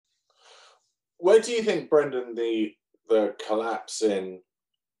Where do you think, Brendan, the collapse in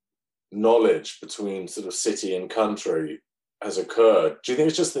knowledge between sort of city and country has occurred? Do you think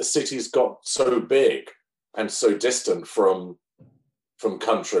it's just that cities got so big and so distant from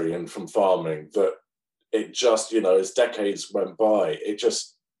country and from farming that it just, as decades went by, it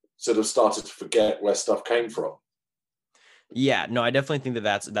just sort of started to forget where stuff came from? Yeah, no, I definitely think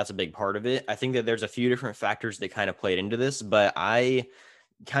that that's a big part of it. I think that there's a few different factors that kind of played into this, but I've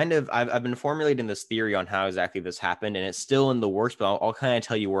been formulating this theory on how exactly this happened, and it's still in the works, but I'll kind of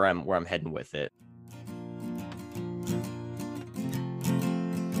tell you where I'm heading with it.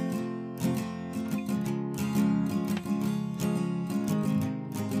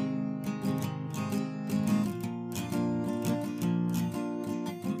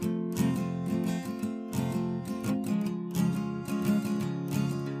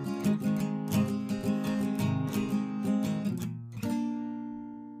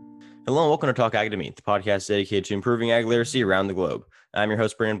 Hello and welcome to Talk Academy, the podcast dedicated to improving ag literacy around the globe. I'm your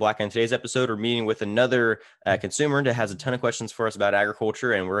host, Brandon Black, and in today's episode, we're meeting with another consumer that has a ton of questions for us about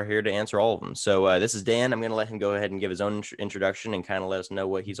agriculture, and we're here to answer all of them. So this is Dan. I'm going to let him go ahead and give his own introduction and kind of let us know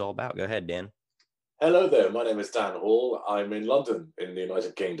what he's all about. Go ahead, Dan. Hello there, my name is Dan Hall. I'm in London in the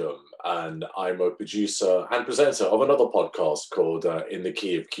United Kingdom, and I'm a producer and presenter of another podcast called In the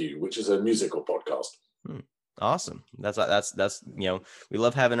Key of Q, which is a musical podcast. Awesome. That's we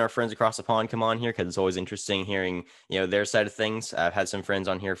love having our friends across the pond come on here because it's always interesting hearing their side of things. I've had some friends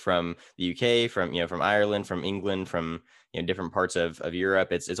on here from the UK, from Ireland, from England, from different parts of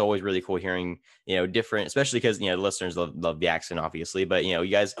Europe. It's always really cool hearing different, especially because the listeners love the accent, obviously, but you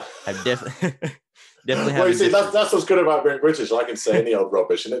guys have definitely Well, you see, that's what's good about being British. I can say any old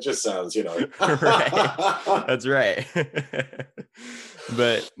rubbish, and it just sounds, right. That's right.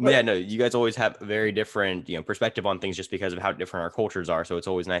 But yeah, no, you guys always have a very different, perspective on things just because of how different our cultures are. So it's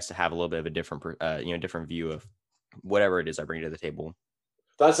always nice to have a little bit of a different, different view of whatever it is I bring to the table.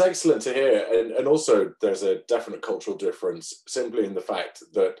 That's excellent to hear. And also there's a definite cultural difference simply in the fact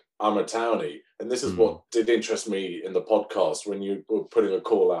that I'm a townie. And this is what did interest me in the podcast when you were putting a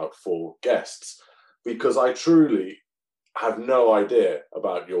call out for guests, because I truly have no idea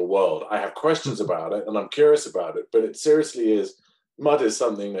about your world. I have questions about it and I'm curious about it, but it seriously is, mud is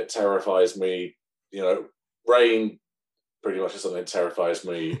something that terrifies me. Rain pretty much is something that terrifies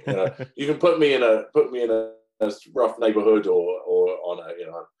me. You can put me in a rough neighborhood or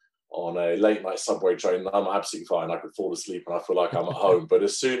on a late night subway train, I'm absolutely fine. I could fall asleep and I feel like I'm at home. But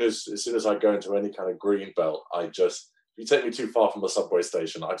as soon as I go into any kind of green belt, if you take me too far from the subway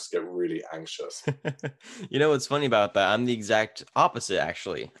station, I just get really anxious. What's funny about that? I'm the exact opposite,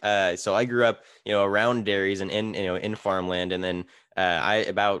 actually. So I grew up, around dairies and in farmland, and then I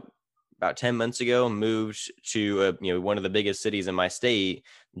about 10 months ago moved to one of the biggest cities in my state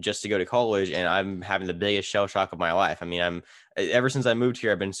just to go to college, and I'm having the biggest shell shock of my life. I mean, ever since I moved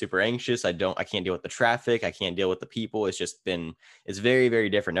here, I've been super anxious. I can't deal with the traffic. I can't deal with the people. It's very, very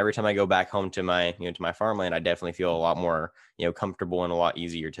different. Every time I go back home to my farmland, I definitely feel a lot more, comfortable and a lot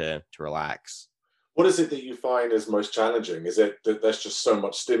easier to relax. What is it that you find is most challenging? Is it that there's just so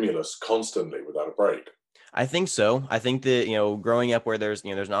much stimulus constantly without a break? I think so. I think that, growing up where there's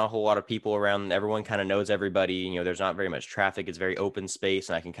not a whole lot of people around, everyone kind of knows everybody, there's not very much traffic. It's very open space.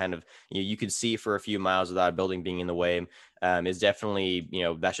 And I can kind of, you could see for a few miles without a building being in the way, is definitely,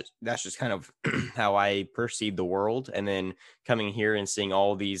 that's just kind of how I perceive the world. And then coming here and seeing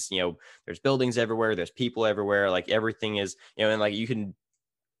all these, there's buildings everywhere, there's people everywhere, like everything is, and like you can,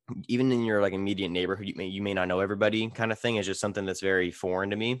 even in your like immediate neighborhood, you may not know everybody, kind of thing, is just something that's very foreign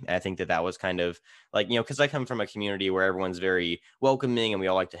to me. And I think that was kind of like, because I come from a community where everyone's very welcoming and we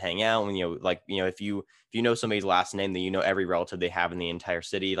all like to hang out. And, if you know somebody's last name, then every relative they have in the entire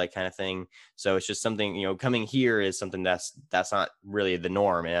city, like kind of thing. So it's just something, coming here is something that's not really the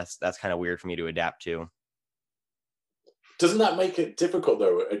norm. And that's kind of weird for me to adapt to. Doesn't that make it difficult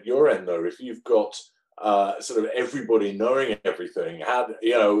though, at your end though, if you've got sort of everybody knowing everything?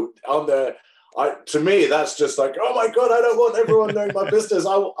 To me, that's just like, oh my God, I don't want everyone knowing my business.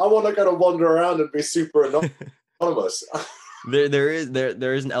 I want to kind of wander around and be super anonymous. There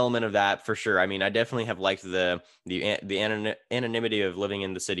is an element of that for sure. I mean, I definitely have liked the anonymity of living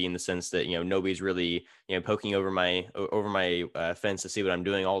in the city, in the sense that nobody's really poking over my fence to see what I'm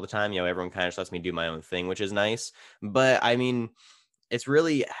doing all the time. Everyone kind of just lets me do my own thing, which is nice. But I mean, it's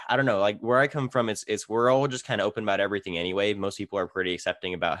really, I don't know, like where I come from, it's we're all just kind of open about everything anyway. Most people are pretty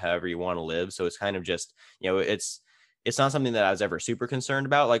accepting about however you want to live. So it's kind of just, it's not something that I was ever super concerned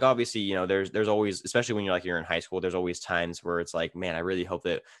about. Like, obviously, there's always, especially when you're in high school, there's always times where it's like, man, I really hope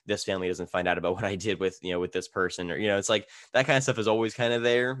that this family doesn't find out about what I did with, with this person, or, it's like that kind of stuff is always kind of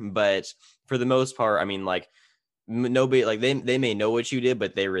there. But for the most part, I mean, like, nobody, like, they may know what you did,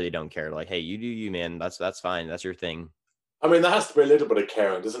 but they really don't care. Like, hey, you do you, man. That's fine. That's your thing. I mean, there has to be a little bit of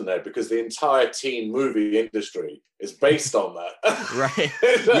caring, doesn't there? Because the entire teen movie industry is based on that. Right.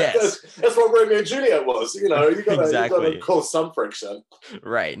 Yes. That's what Romeo and Juliet was. You gotta cause some friction.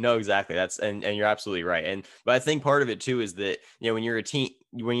 Right. No, exactly. And you're absolutely right. But I think part of it too is that, when you're a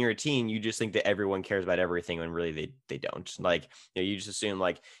teen, you just think that everyone cares about everything when really they don't. Like, you just assume,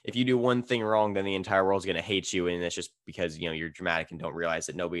 like, if you do one thing wrong, then the entire world's going to hate you. And it's just because, you're dramatic and don't realize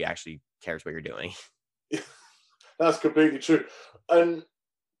that nobody actually cares what you're doing. That's completely true. And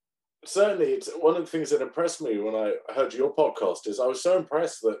certainly it's one of the things that impressed me when I heard your podcast is I was so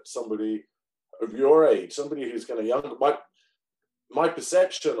impressed that somebody of your age, somebody who's kind of younger, my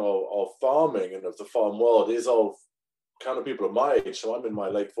perception of farming and of the farm world is of kind of people of my age. So I'm in my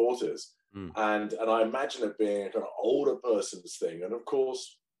late 40s. And I imagine it being a kind of older person's thing. And of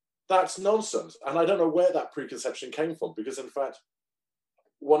course, that's nonsense. And I don't know where that preconception came from, because in fact,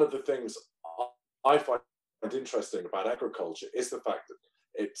 one of the things I find interesting about agriculture is the fact that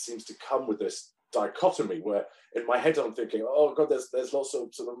it seems to come with this dichotomy where in my head I'm thinking, oh god, there's lots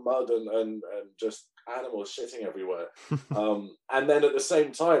of sort of mud and just animals shitting everywhere. And then at the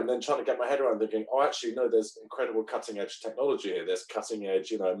same time then trying to get my head around thinking, oh actually no, there's incredible cutting edge technology here, there's cutting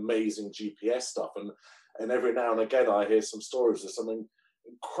edge, amazing GPS stuff, and every now and again I hear some stories of some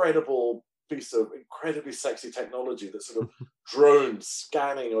incredible piece of incredibly sexy technology that's sort of drones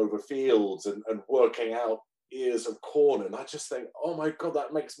scanning over fields and working out ears of corn, and I just think, oh my god,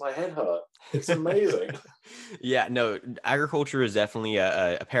 that makes my head hurt. It's amazing. Yeah, no, agriculture is definitely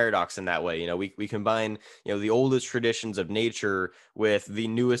a paradox in that way. We combine, the oldest traditions of nature with the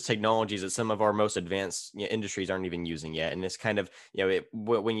newest technologies that some of our most advanced industries aren't even using yet. And it's kind of,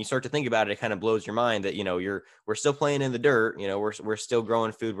 when you start to think about it, it kind of blows your mind that, we're still playing in the dirt, we're still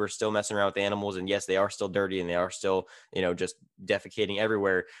growing food, we're still messing around with animals. And yes, they are still dirty and they are still, just defecating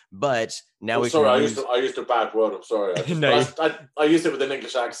everywhere. But now I used a bad word. I'm sorry. I used it with an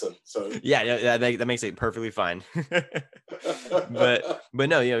English accent. So yeah, that makes it perfectly fine. but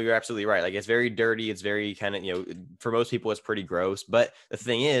no, you're absolutely right. Like, it's very dirty. It's very kind of, for most people, it's pretty gross. But the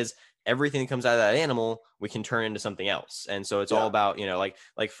thing is, everything that comes out of that animal, we can turn into something else. And so it's all about,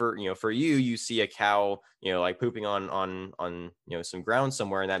 like for you see a cow, like pooping on some ground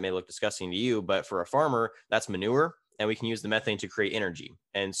somewhere, and that may look disgusting to you, but for a farmer, that's manure. And we can use the methane to create energy.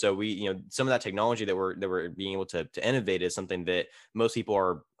 And so we, some of that technology that we're being able to innovate is something that most people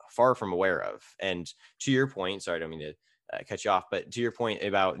are far from aware of. And to your point, sorry, I don't mean to cut you off, but to your point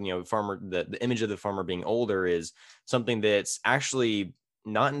about, farmer, the image of the farmer being older is something that's actually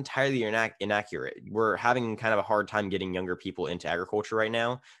not entirely inaccurate. We're having kind of a hard time getting younger people into agriculture right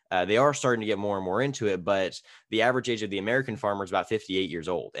now. They are starting to get more and more into it, but the average age of the American farmer is about 58 years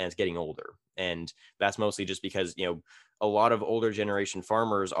old, and it's getting older. And that's mostly just because, a lot of older generation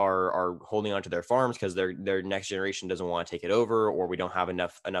farmers are holding onto their farms because their next generation doesn't want to take it over, or we don't have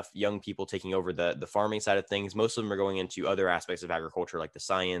enough young people taking over the farming side of things. Most of them are going into other aspects of agriculture, like the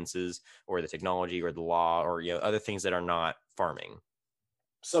sciences or the technology or the law, or other things that are not farming.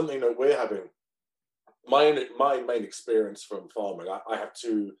 Something that we're having, my main experience from farming, I have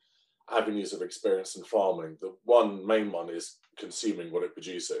two avenues of experience in farming. The main one is consuming what it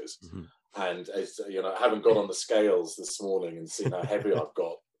produces. Mm-hmm. And as having got on the scales this morning and seen how heavy I've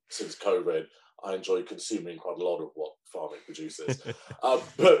got since COVID, I enjoy consuming quite a lot of what farming produces.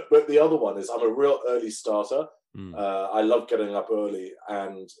 But the other one is I'm a real early starter. I love getting up early,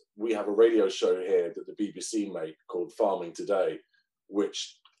 and we have a radio show here that the BBC make called Farming Today,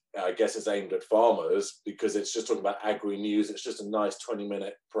 which I guess is aimed at farmers because it's just talking about agri-news. It's just a nice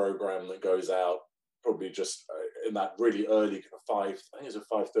 20-minute program that goes out probably just in that really early kind of I think it's a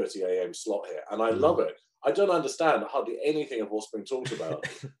 5:30 a.m. slot here. And I love it. I don't understand hardly anything of what's being talked about,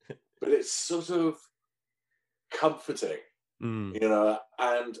 but it's sort of comforting,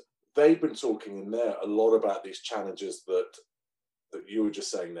 and they've been talking in there a lot about these challenges that you were just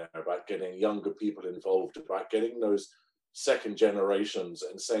saying there about getting younger people involved, about getting those second generations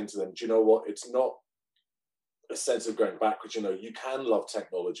and saying to them, do you know what, it's not a sense of going backwards. You can love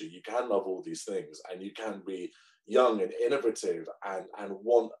technology, you can love all these things, and you can be young and innovative and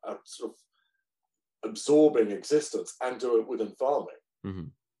want a sort of absorbing existence and do it within farming.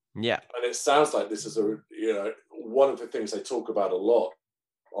 Mm-hmm. Yeah. And it sounds like this is one of the things they talk about a lot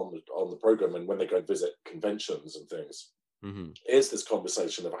on the program, and when they go and visit conventions and things, is this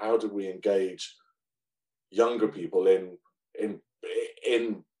conversation of how do we engage younger people in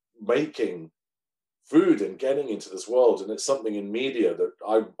making food and getting into this world. And it's something in media that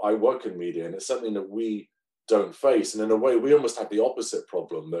I work in media, and it's something that we don't face. And in a way, we almost have the opposite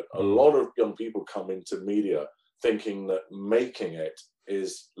problem, that a lot of young people come into media thinking that making it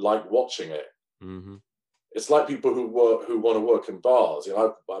is like watching it. Mm-hmm. It's like people who want to work in bars. You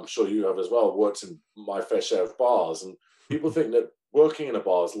know, I'm sure you have as well, worked in my fair share of bars, and people think that working in a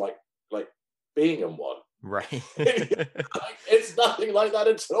bar is like being in one. Right. It's nothing like that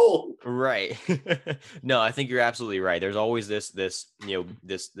at all. Right. No, I think you're absolutely right. There's always this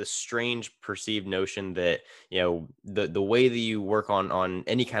strange perceived notion that, the way that you work on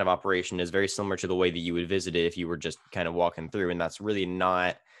any kind of operation is very similar to the way that you would visit it if you were just kind of walking through. And that's really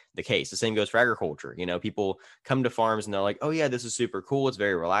not the case. The same goes for agriculture. People come to farms and they're like, oh yeah, this is super cool. It's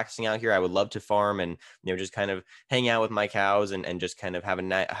very relaxing out here. I would love to farm and, just kind of hang out with my cows and just kind of have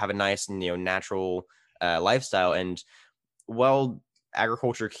a nice, natural lifestyle. And while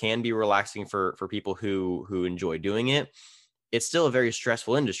agriculture can be relaxing for people who enjoy doing it, it's still a very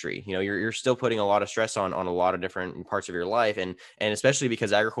stressful industry. You're still putting a lot of stress on a lot of different parts of your life. And especially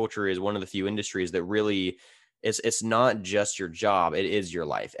because agriculture is one of the few industries that really it's not just your job, it is your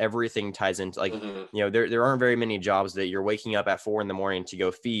life. Everything ties into there aren't very many jobs that you're waking up at 4 a.m. to go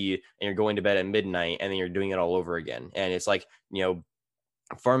feed and you're going to bed at midnight and then you're doing it all over again. And it's like,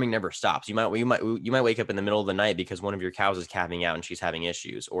 farming never stops. You might wake up in the middle of the night because one of your cows is calving out and she's having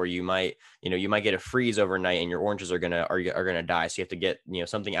issues, or you might get a freeze overnight and your oranges are gonna die. So you have to get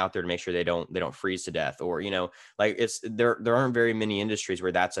something out there to make sure they don't freeze to death, or there aren't very many industries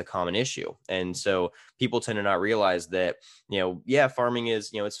where that's a common issue. And so people tend to not realize that farming is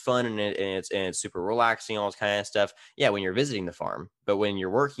it's fun and it's super relaxing, all this kind of stuff. Yeah, when you're visiting the farm, but when you're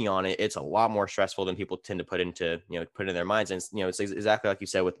working on it, it's a lot more stressful than people tend to put in their minds. And it's exactly like you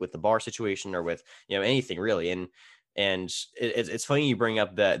said with the bar situation or with anything really. And it's funny you bring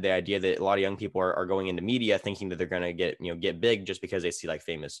up the idea that a lot of young people are going into media thinking that they're going to get big just because they see like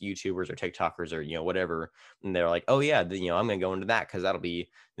famous YouTubers or TikTokers or whatever, and they're like, oh yeah, I'm going to go into that because I'm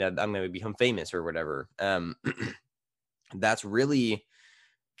going to become famous or whatever. That's really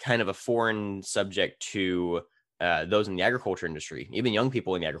kind of a foreign subject to those in the agriculture industry. Even young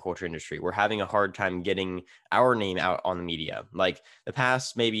people in the agriculture industry, we're having a hard time getting our name out on the media. Like the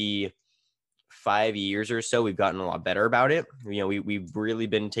past maybe 5 years or so, we've gotten a lot better about it. We've really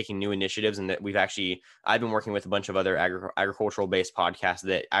been taking new initiatives, and that I've been working with a bunch of other agricultural based podcasts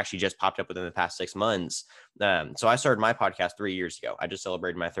that actually just popped up within the past 6 months. So I started my podcast 3 years ago. I just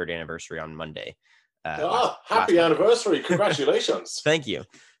celebrated my 3rd anniversary on Monday. Happy anniversary. Congratulations. Thank you.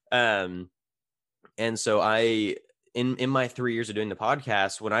 And so in my 3 years of doing the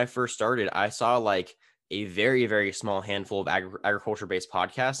podcast, when I first started, I saw like a very, very small handful of agriculture-based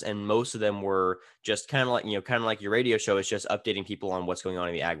podcasts, and most of them were just kind of like your radio show. It's just updating people on what's going on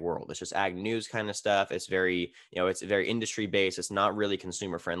in the ag world. It's just ag news kind of stuff. It's very, it's very industry-based. It's not really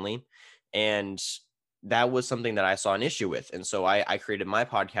consumer-friendly, and that was something that I saw an issue with. And so I created my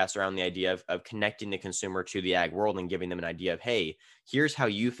podcast around the idea of connecting the consumer to the ag world and giving them an idea of, hey, here's how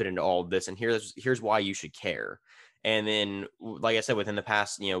you fit into all of this, and here's why you should care. And then, like I said, within the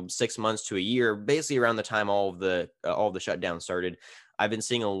past, 6 months to a year, basically around the time all of the shutdown started, I've been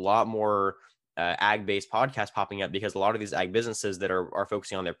seeing a lot more ag-based podcasts popping up, because a lot of these ag businesses that are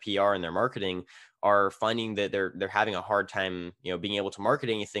focusing on their PR and their marketing are finding that they're having a hard time, being able to market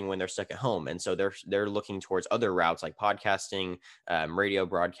anything when they're stuck at home. And so they're looking towards other routes like podcasting, radio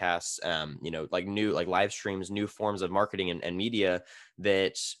broadcasts, like live streams, new forms of marketing and media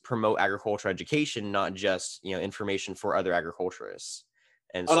that promote agricultural education, not just, information for other agriculturists.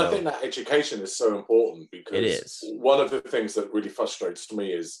 And so, I think that education is so important, because it is. One of the things that really frustrates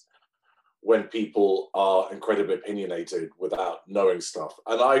me is when people are incredibly opinionated without knowing stuff.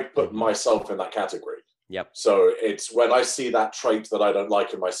 And I put myself in that category. Yep. So it's when I see that trait that I don't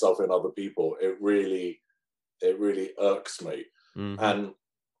like in myself in other people, it really irks me. Mm-hmm. And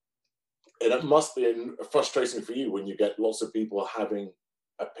it must be frustrating for you when you get lots of people having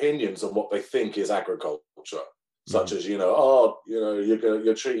opinions on what they think is agriculture, such as,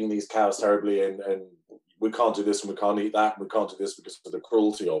 you're treating these cows terribly, and we can't do this and we can't eat that and we can't do this because of the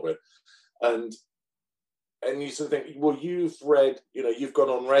cruelty of it. And you sort of think, well, you've read, you've gone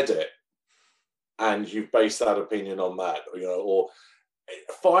on Reddit and you've based that opinion on that, or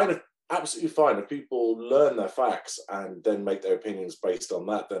fine, absolutely fine. If people learn their facts and then make their opinions based on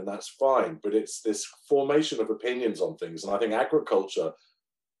that, then that's fine. But it's this formation of opinions on things. And I think agriculture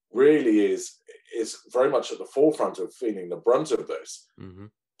really is very much at the forefront of feeling the brunt of this. Mm-hmm.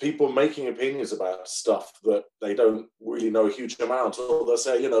 People making opinions about stuff that they don't really know a huge amount, or they'll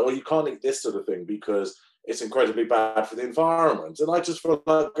say, you can't eat this sort of thing because it's incredibly bad for the environment. And I just feel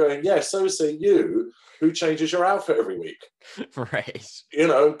like going, yeah, so say you, who changes your outfit every week. Right. You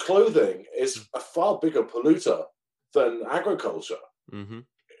know, clothing is a far bigger polluter than agriculture. Mm-hmm.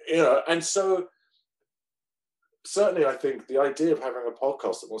 You know, and so certainly I think the idea of having a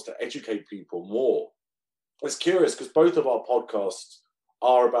podcast that wants to educate people more is curious, because both of our podcasts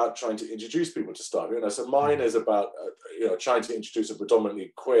are about trying to introduce people to stuff. You know, so mine is about trying to introduce a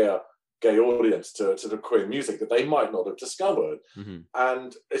predominantly queer gay audience to the queer music that they might not have discovered. Mm-hmm.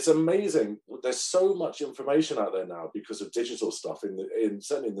 And it's amazing. There's so much information out there now because of digital stuff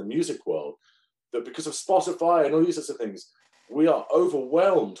certainly in the music world, that because of Spotify and all these sorts of things, we are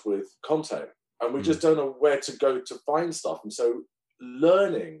overwhelmed with content and we just don't know where to go to find stuff. And so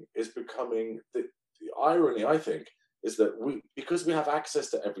learning is becoming the irony, I think, is that because we have access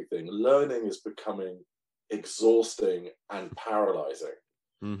to everything, learning is becoming exhausting and paralyzing.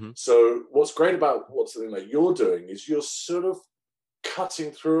 Mm-hmm. So what's great about something that you're doing is you're sort of cutting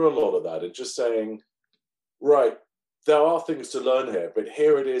through a lot of that and just saying, right, there are things to learn here, but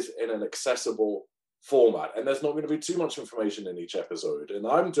here it is in an accessible format. And there's not going to be too much information in each episode. And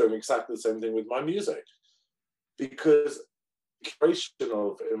I'm doing exactly the same thing with my music, because creation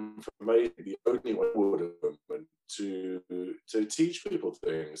of information, the only way forward to teach people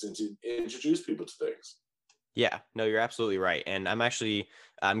things and to introduce people to things. Yeah, no, you're absolutely right. And I'm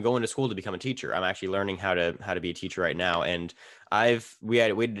going to school to become a teacher. I'm actually learning how to be a teacher right now. And we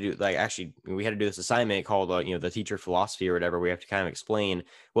had to do we had to do this assignment called, the teacher philosophy or whatever. We have to kind of explain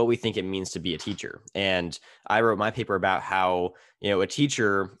what we think it means to be a teacher. And I wrote my paper about how, a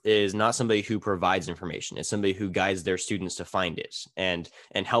teacher is not somebody who provides information. It's somebody who guides their students to find it and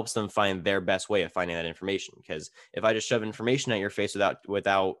helps them find their best way of finding that information. Because if I just shove information at your face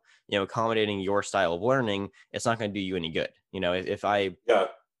without accommodating your style of learning, it's not going to do you any good. If I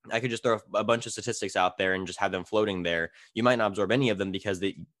could just throw a bunch of statistics out there and just have them floating there, you might not absorb any of them because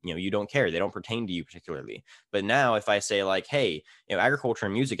you don't care. They don't pertain to you particularly. But now if I say like, hey, agriculture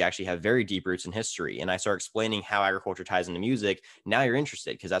and music actually have very deep roots in history, and I start explaining how agriculture ties into music, now you're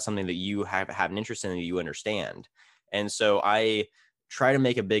interested because that's something that you have an interest in, that you understand. And so I try to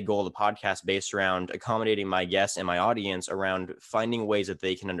make a big goal of the podcast based around accommodating my guests and my audience around finding ways that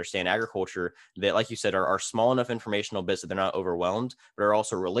they can understand agriculture that, like you said, are small enough informational bits that they're not overwhelmed, but are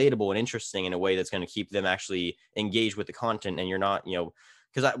also relatable and interesting in a way that's going to keep them actually engaged with the content. And you're not,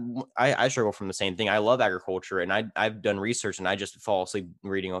 because I struggle from the same thing. I love agriculture and I've done research and I just fall asleep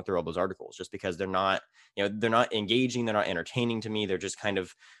reading through all those articles just because they're not engaging. They're not entertaining to me. They're just kind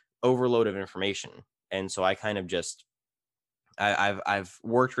of overload of information. And so I kind of just, I've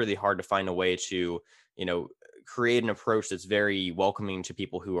worked really hard to find a way to, create an approach that's very welcoming to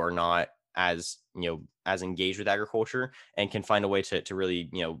people who are not as engaged with agriculture, and can find a way to really,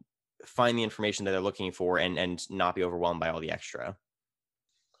 find the information that they're looking for and not be overwhelmed by all the extra.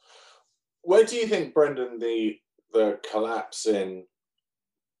 Where do you think, Brendan, the collapse in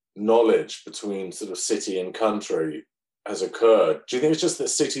knowledge between sort of city and country has occurred? Do you think it's just that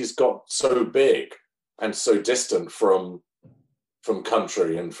cities got so big and so distant from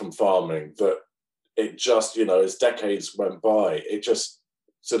country and from farming that it just, as decades went by, it just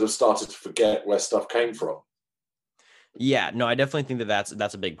sort of started to forget where stuff came from? Yeah, no, I definitely think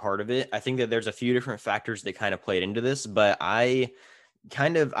that's a big part of it. I think that there's a few different factors that kind of played into this, but I've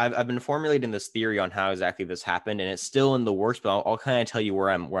been formulating this theory on how exactly this happened, and it's still in the works, but I'll kind of tell you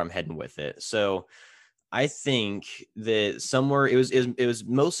where I'm heading with it. So I think that somewhere it was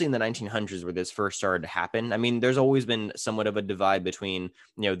mostly in the 1900s where this first started to happen. I mean, there's always been somewhat of a divide between,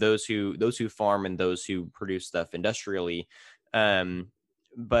 those who farm and those who produce stuff industrially.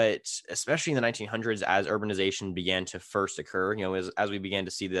 But especially in the 1900s, as urbanization began to first occur, as we began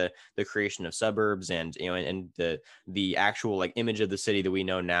to see the creation of suburbs and, and the actual like image of the city that we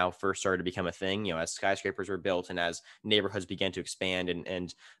know now first started to become a thing, as skyscrapers were built and as neighborhoods began to expand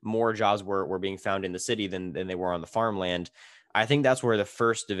and more jobs were being found in the city than they were on the farmland. I think that's where the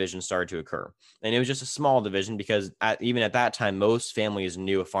first division started to occur. And it was just a small division because even at that time, most families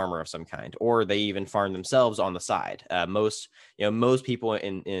knew a farmer of some kind, or they even farmed themselves on the side. Most people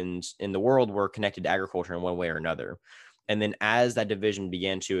in the world were connected to agriculture in one way or another. And then as that division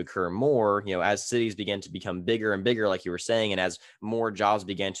began to occur more, as cities began to become bigger and bigger, like you were saying, and as more jobs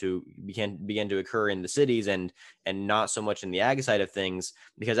began to occur in the cities and not so much in the ag side of things,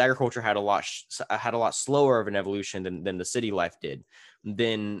 because agriculture had a lot slower of an evolution than the city life did.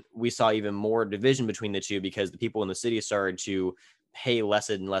 Then we saw even more division between the two because the people in the city started to pay less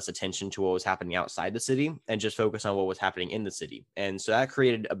and less attention to what was happening outside the city and just focus on what was happening in the city. And so that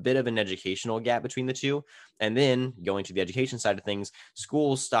created a bit of an educational gap between the two. And then going to the education side of things,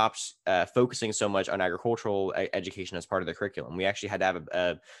 schools stopped focusing so much on agricultural education as part of the curriculum. We actually had to have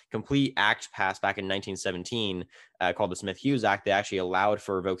a complete act passed back in 1917 called the Smith-Hughes Act that actually allowed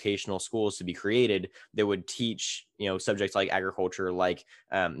for vocational schools to be created that would teach, subjects like agriculture, like,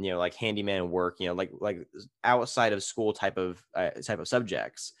 like handyman work, like outside of school type of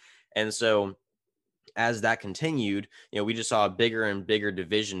subjects. And so as that continued, we just saw a bigger and bigger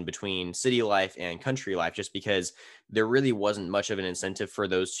division between city life and country life, just because there really wasn't much of an incentive for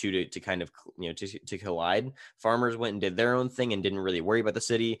those two to kind of, to collide. Farmers went and did their own thing and didn't really worry about the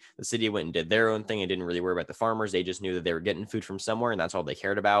city. The city went and did their own thing and didn't really worry about the farmers. They just knew that they were getting food from somewhere, and that's all they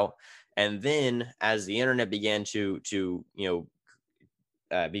cared about. And then as the internet began to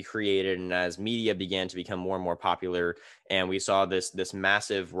be created, and as media began to become more and more popular, and we saw this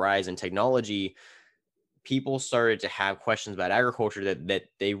massive rise in technology, people started to have questions about agriculture that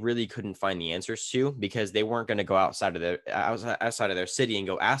they really couldn't find the answers to, because they weren't going to go outside of their city and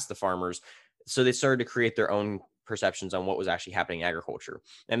go ask the farmers. So they started to create their own perceptions on what was actually happening in agriculture.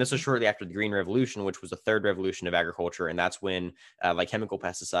 And this was shortly after the Green Revolution, which was the third revolution of agriculture. And that's when like chemical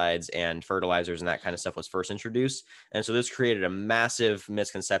pesticides and fertilizers and that kind of stuff was first introduced. And so this created a massive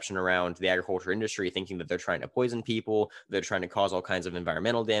misconception around the agriculture industry, thinking that they're trying to poison people, they're trying to cause all kinds of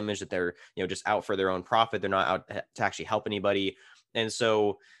environmental damage, that they're, just out for their own profit. They're not out to actually help anybody. And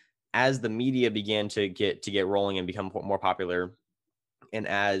so as the media began to get rolling and become more popular, and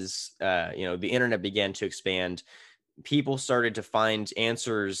as the internet began to expand, people started to find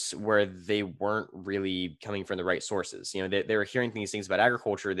answers where they weren't really coming from the right sources. They were hearing these things about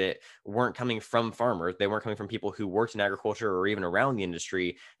agriculture that weren't coming from farmers. They weren't coming from people who worked in agriculture or even around the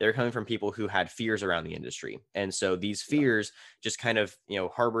industry. They were coming from people who had fears around the industry. And so these fears just kind of,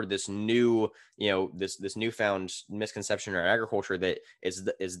 harbored this new, this newfound misconception around agriculture that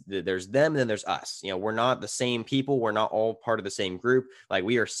there's them and then there's us. We're not the same people. We're not all part of the same group. Like,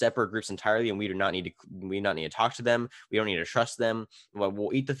 we are separate groups entirely, and we do not need to talk to them. We don't need to trust them.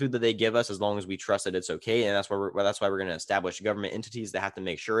 We'll eat the food that they give us as long as we trust that it's okay. And that's why we're going to establish government entities that have to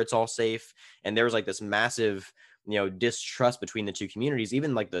make sure it's all safe. And there was like this massive, distrust between the two communities.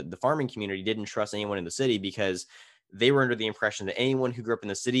 Even like the farming community didn't trust anyone in the city, because they were under the impression that anyone who grew up in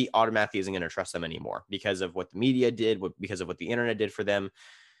the city automatically isn't going to trust them anymore, because of what the media did, because of what the internet did for them.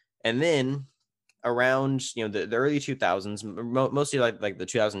 And then around, the early 2000s, mostly like the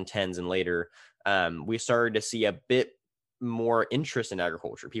 2010s and later, we started to see a bit more interest in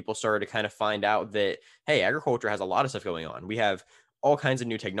agriculture. People started to kind of find out that, hey, agriculture has a lot of stuff going on. We have all kinds of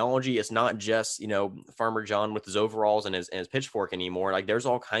new technology. It's not just, Farmer John with his overalls and his pitchfork anymore. Like, there's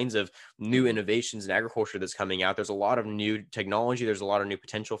all kinds of new innovations in agriculture that's coming out. There's a lot of new technology. There's a lot of new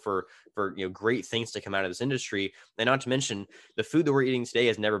potential for great things to come out of this industry. And not to mention, the food that we're eating today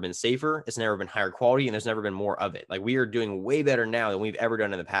has never been safer. It's never been higher quality, and there's never been more of it. Like, we are doing way better now than we've ever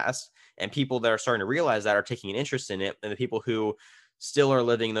done in the past. And people that are starting to realize that are taking an interest in it. And the people who still are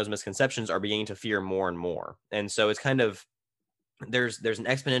living in those misconceptions are beginning to fear more and more. And so it's kind of, there's an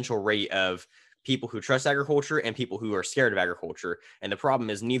exponential rate of people who trust agriculture and people who are scared of agriculture. And the problem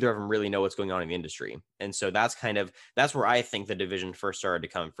is neither of them really know what's going on in the industry. And so that's where I think the division first started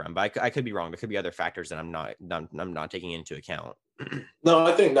to come from. But I could be wrong. There could be other factors that I'm not taking into account. No,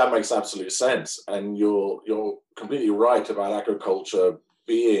 I think that makes absolute sense. And you're completely right about agriculture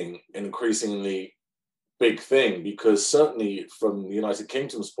being an increasingly big thing, because certainly from the United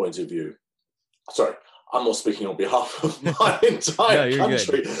Kingdom's point of view, sorry, I'm not speaking on behalf of my entire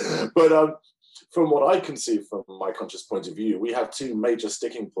country, but from what I can see from my conscious point of view, we have two major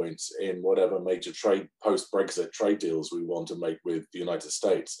sticking points in whatever major post-Brexit trade deals we want to make with the United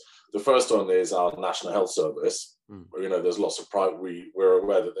States. The first one is our National Health Service. There's lots of we're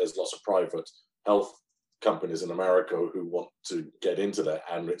aware that there's lots of private health companies in America who want to get into that,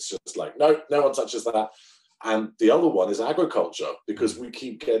 and it's just like, no one touches that. And the other one is agriculture, because we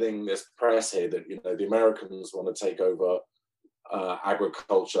keep getting this press here that, the Americans want to take over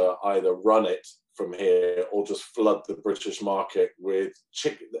agriculture, either run it from here or just flood the British market with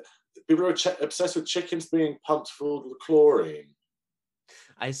chicken. People are obsessed with chickens being pumped full of chlorine.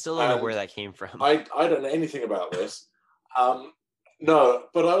 I still don't know where that came from. I don't know anything about this. No,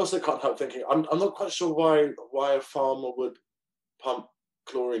 but I also can't help thinking, I'm not quite sure why a farmer would pump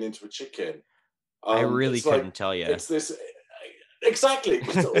chlorine into a chicken. I really couldn't tell you. It's this exactly.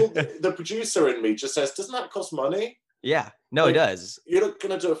 The producer in me just says, "Doesn't that cost money?" Yeah, no, it does. You're not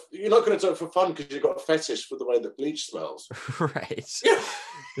going to do it for fun because you've got a fetish for the way that bleach smells, right?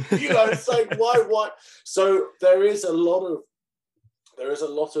 Yeah, it's like why? So there is a lot of there is a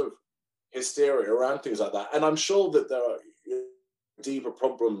lot of hysteria around things like that, and I'm sure that there are deeper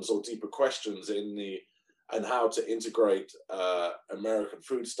problems or deeper questions in the and how to integrate American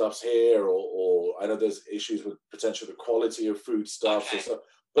foodstuffs here, or I know there's issues with potentially the quality of foodstuffs. Okay. Or so,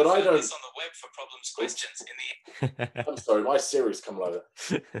 but I don't. This on the web for problems, questions in the. I'm sorry, my Siri's come over,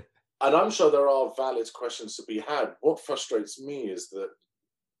 and I'm sure there are valid questions to be had. What frustrates me is that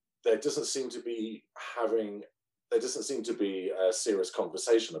there doesn't seem to be a serious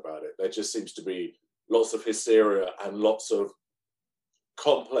conversation about it. There just seems to be lots of hysteria and lots of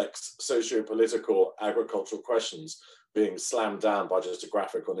complex socio-political agricultural questions being slammed down by just a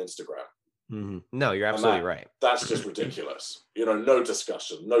graphic on Instagram. Mm-hmm. No, you're absolutely right. That's just ridiculous. No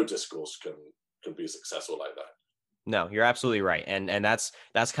discussion, no discourse can be successful like that. No, you're absolutely right. And that's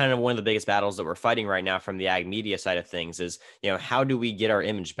kind of one of the biggest battles that we're fighting right now from the ag media side of things is, how do we get our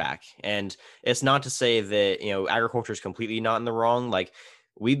image back? And it's not to say that, agriculture is completely not in the wrong. Like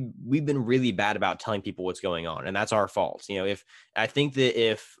we've been really bad about telling people what's going on, and that's our fault. I think that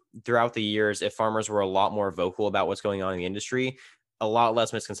if throughout the years, if farmers were a lot more vocal about what's going on in the industry, a lot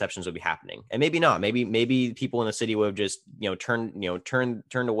less misconceptions would be happening. And maybe not, maybe people in the city would have just,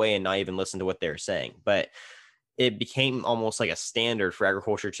 turned away and not even listen to what they're saying. But it became almost like a standard for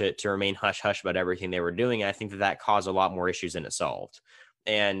agriculture to remain hush hush about everything they were doing. And I think that caused a lot more issues than it solved.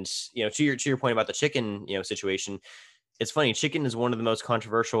 And, to your point about the chicken, situation, it's funny. Chicken is one of the most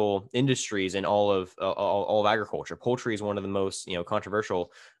controversial industries in all of agriculture. Poultry is one of the most,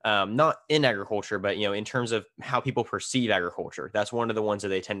 controversial, not in agriculture, but, in terms of how people perceive agriculture. That's one of the ones that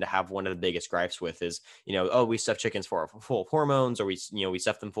they tend to have one of the biggest gripes with is, oh, we stuff chickens full of hormones, or we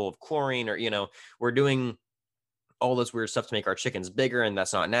stuff them full of chlorine, or, we're doing all this weird stuff to make our chickens bigger, and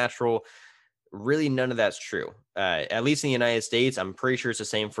that's not natural. Really, none of that's true. At least in the United States, I'm pretty sure it's the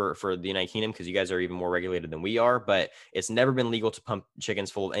same for the United Kingdom, because you guys are even more regulated than we are. But it's never been legal to pump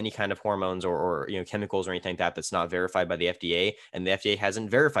chickens full of any kind of hormones or chemicals or anything like that that's not verified by the FDA, and the FDA hasn't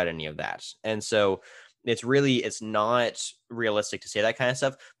verified any of that. And so it's not realistic to say that kind of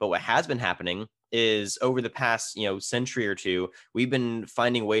stuff. But what has been happening is over the past, century or two, we've been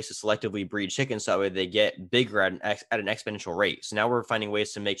finding ways to selectively breed chickens so that way they get bigger at an exponential rate. So now we're finding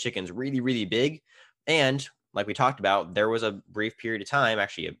ways to make chickens really, really big. And like we talked about, there was a brief period of time,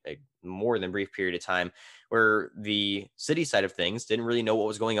 actually a more than brief period of time, where the city side of things didn't really know what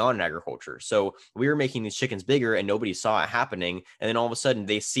was going on in agriculture. So we were making these chickens bigger and nobody saw it happening. And then all of a sudden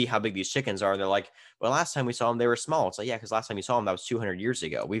they see how big these chickens are. And they're like, well, last time we saw them, they were small. It's like, yeah, because last time you saw them, that was 200 years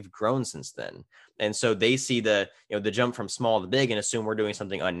ago. We've grown since then. And so they see the jump from small to big and assume we're doing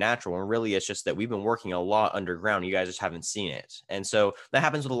something unnatural. And really, it's just that we've been working a lot underground. You guys just haven't seen it. And so that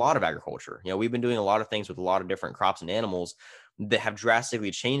happens with a lot of agriculture. We've been doing a lot of things with a lot of different crops and animals that have drastically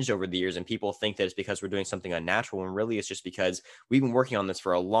changed over the years. And people think that it's because we're doing something unnatural. And really, it's just because we've been working on this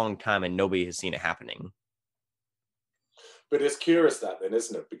for a long time and nobody has seen it happening. But it's curious that then,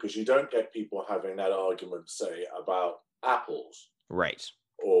 isn't it? Because you don't get people having that argument, say, about apples. Right.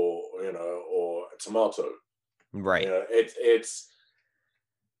 Or tomato. Right. It's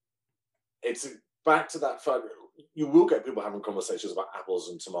back to that fact. You will get people having conversations about apples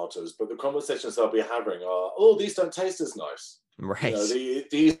and tomatoes, but the conversations they'll be having are, oh, these don't taste as nice. Right.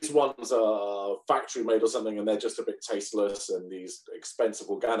 These ones are factory made or something, and they're just a bit tasteless. And these expensive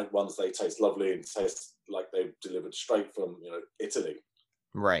organic ones, they taste lovely and taste like they've delivered straight from Italy.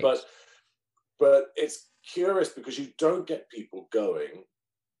 Right. But it's curious because you don't get people going,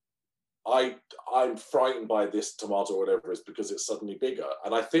 I'm frightened by this tomato or whatever, is because it's suddenly bigger.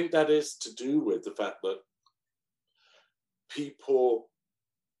 And I think that is to do with the fact that people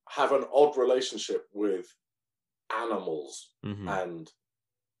have an odd relationship with animals and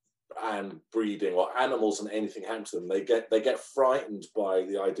breeding, or animals and anything happens to them. They get frightened by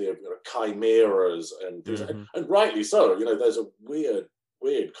the idea of chimeras and things, and rightly so. Those are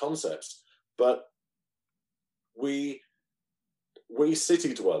weird concepts. But we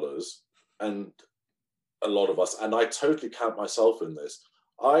city dwellers, and a lot of us, and I totally count myself in this,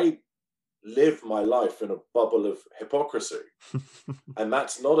 I live my life in a bubble of hypocrisy. And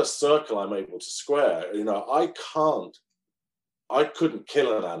that's not a circle I'm able to square. I couldn't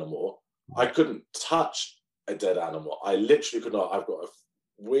kill an animal. I couldn't touch a dead animal. I literally could not. I've got a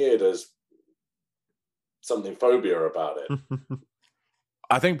weird as something phobia about it.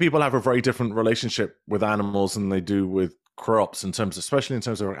 I think people have a very different relationship with animals than they do with crops, especially in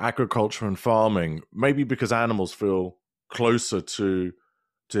terms of agriculture and farming. Maybe because animals feel closer to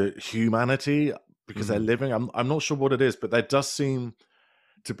humanity because they're living. I'm not sure what it is, but there does seem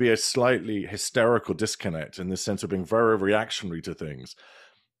to be a slightly hysterical disconnect in the sense of being very reactionary to things.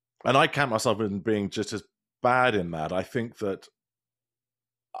 And I count myself in being just as bad in that. I think that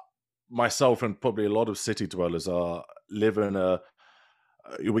myself and probably a lot of city dwellers live in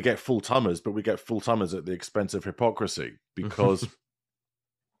we get full-timers, but we get full-timers at the expense of hypocrisy, because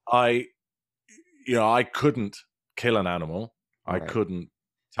I couldn't kill an animal. I couldn't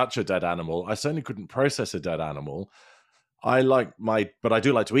touch a dead animal. I certainly couldn't process a dead animal. But I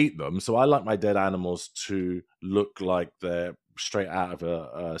do like to eat them. So I like my dead animals to look like they're straight out of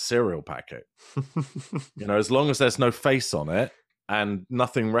a cereal packet. As long as there's no face on it and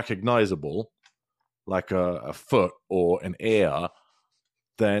nothing recognizable, like a foot or an ear,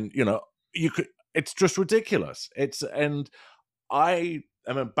 then, it's just ridiculous. And I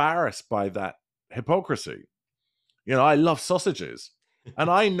am embarrassed by that hypocrisy. I love sausages.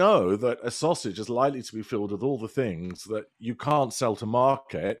 And I know that a sausage is likely to be filled with all the things that you can't sell to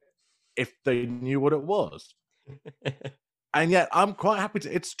market if they knew what it was. And yet I'm quite happy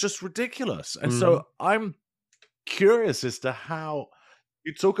it's just ridiculous. And so I'm curious as to how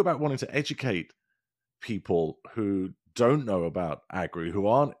you talk about wanting to educate people who don't know about agri, who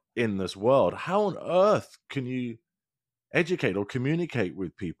aren't in this world. How on earth can you educate or communicate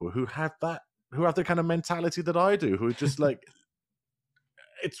with people who have the kind of mentality that I do, who are just like,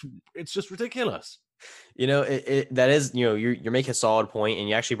 it's just ridiculous. That is, you're making a solid point, and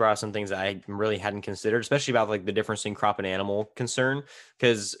you actually brought up some things that I really hadn't considered, especially about like the difference in crop and animal concern.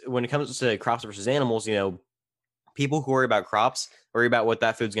 Because when it comes to crops versus animals, people who worry about crops worry about what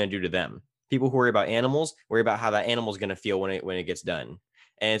that food's going to do to them. People who worry about animals worry about how that animal is going to feel when it gets done.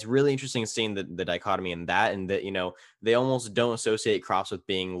 And it's really interesting seeing the dichotomy in that, and that, they almost don't associate crops with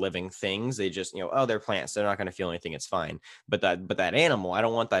being living things. They just, oh, they're plants. They're not going to feel anything. It's fine. But that animal, I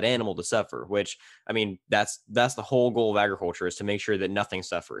don't want that animal to suffer, which, I mean, that's the whole goal of agriculture, is to make sure that nothing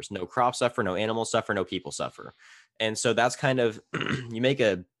suffers. No crops suffer, no animals suffer, no people suffer. And so that's kind of, you make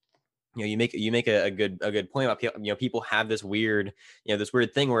a good point about people have this weird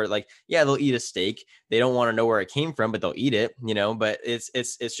thing where, like, yeah, they'll eat a steak, they don't want to know where it came from, but they'll eat it, but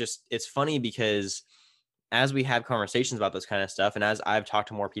it's funny, because as we have conversations about this kind of stuff, and as I've talked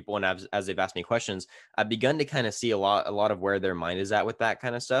to more people, and as they've asked me questions, I've begun to kind of see a lot of where their mind is at with that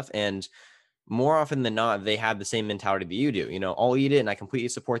kind of stuff. And more often than not, they have the same mentality that you do. I'll eat it, and I completely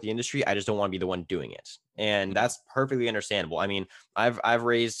support the industry. I just don't want to be the one doing it. And that's perfectly understandable. I mean, I've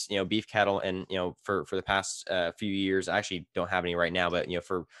raised, beef cattle, and, for the past few years. I actually don't have any right now, but,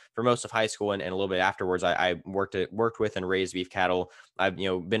 for most of high school and a little bit afterwards, I worked with and raised beef cattle. I've,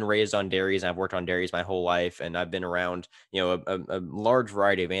 been raised on dairies, and I've worked on dairies my whole life. And I've been around, a large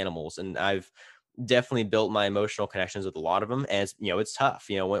variety of animals, and I've definitely built my emotional connections with a lot of them. And it's tough,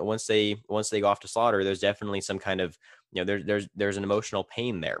 once they go off to slaughter, there's definitely some kind of, there's an emotional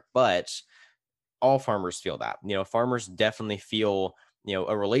pain there. But all farmers feel that. Farmers definitely feel,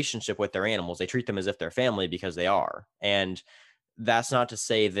 a relationship with their animals. They treat them as if they're family, because they are. And that's not to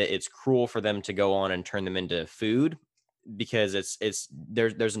say that it's cruel for them to go on and turn them into food, because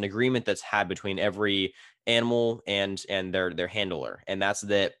there's an agreement that's had between every animal and their handler. And that's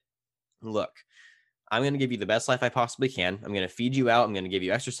that, look, I'm going to give you the best life I possibly can. I'm going to feed you out. I'm going to give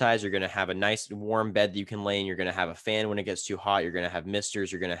you exercise. You're going to have a nice warm bed that you can lay in. You're going to have a fan when it gets too hot. You're going to have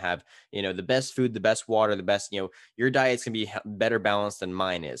misters. You're going to have, the best food, the best water, the best, your diet's going to be better balanced than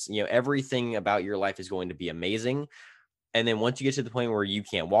mine is. Everything about your life is going to be amazing. And then once you get to the point where you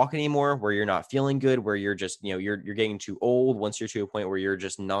can't walk anymore, where you're not feeling good, where you're just, you're getting too old, once you're to a point where you're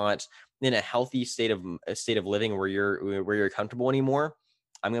just not in a healthy state of living, where you're comfortable anymore,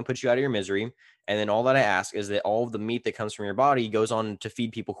 I'm going to put you out of your misery. And then all that I ask is that all of the meat that comes from your body goes on to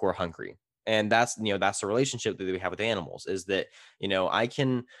feed people who are hungry. And that's the relationship that we have with animals, is that,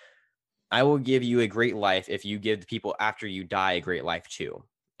 I will give you a great life if you give the people after you die a great life too.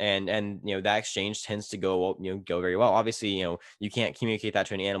 And that exchange tends to go very well. Obviously, you can't communicate that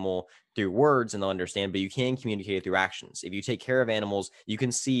to an animal through words and they'll understand, but you can communicate it through actions. If you take care of animals, you can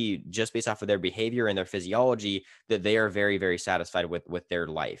see just based off of their behavior and their physiology that they are very, very satisfied with their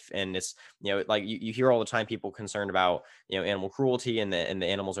life. And it's, like you hear all the time people concerned about, animal cruelty and the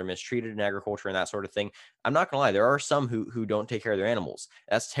animals are mistreated in agriculture and that sort of thing. I'm not gonna lie, there are some who don't take care of their animals.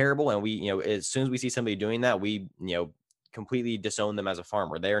 That's terrible. And we, as soon as we see somebody doing that, we, completely disown them as a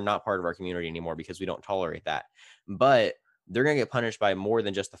farmer. They are not part of our community anymore, because we don't tolerate that. But they're going to get punished by more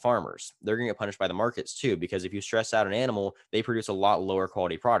than just the farmers. They're going to get punished by the markets too, because if you stress out an animal, they produce a lot lower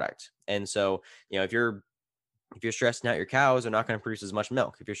quality product. And so, if you're stressing out your cows, they're not going to produce as much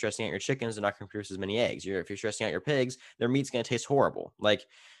milk. If you're stressing out your chickens, they're not going to produce as many eggs. If you're stressing out your pigs, their meat's going to taste horrible. Like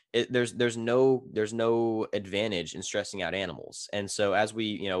there's no advantage in stressing out animals. And so as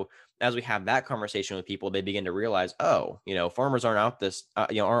we, as we have that conversation with people, they begin to realize, oh, farmers aren't out this,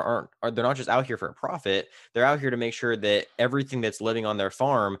 they're not just out here for a profit. They're out here to make sure that everything that's living on their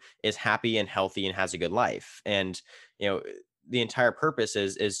farm is happy and healthy and has a good life. And, the entire purpose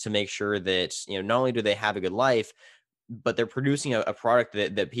is to make sure that, not only do they have a good life, but they're producing a product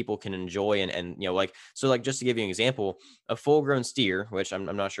that people can enjoy. And just to give you an example, a full grown steer, which I'm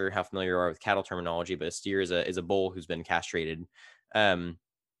not sure how familiar you are with cattle terminology, but a steer is a bull who's been castrated.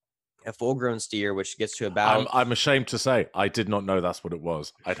 A full grown steer, which gets to about, I'm ashamed to say I did not know that's what it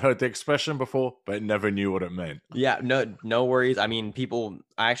was. I'd heard the expression before, but never knew what it meant. Yeah, no worries. I mean,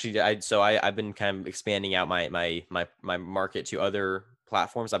 I've been kind of expanding out my market to other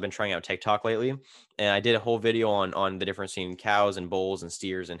platforms. I've been trying out TikTok lately, and I did a whole video on the difference between cows and bulls and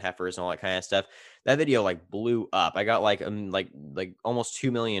steers and heifers and all that kind of stuff. That video blew up. I got like almost 2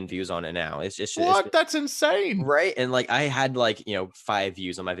 million views on it now. It's just that's insane, right? And I had 5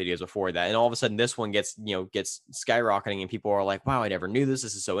 views on my videos before that, and all of a sudden this one gets skyrocketing, and people are like, "Wow, I never knew this.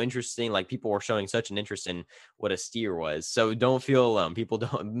 This is so interesting." People were showing such an interest in what a steer was. So don't feel alone.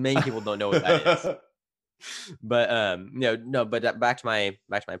 Many people don't know what that is. But But back to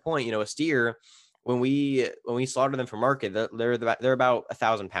my point. A steer, when we slaughter them for market, they're about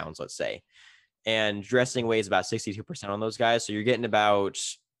 1,000 pounds, let's say, and dressing weighs about 62% on those guys. So you're getting about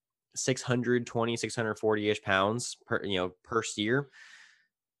 620, 640-ish pounds per steer.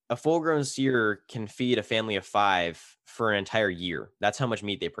 A full grown steer can feed a family of 5 for an entire year. That's how much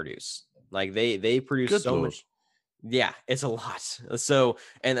meat they produce. They produce Good so Lord. much. Yeah, it's a lot. So,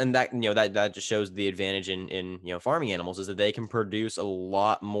 and that, that just shows the advantage in farming animals, is that they can produce a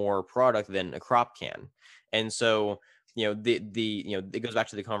lot more product than a crop can. And so, it goes back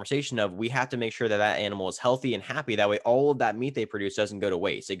to the conversation of, we have to make sure that animal is healthy and happy. That way, all of that meat they produce doesn't go to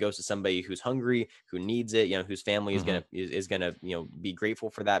waste. It goes to somebody who's hungry, who needs it, whose family is gonna be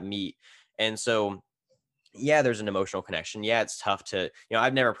grateful for that meat. And so, yeah, there's an emotional connection. Yeah, it's tough to,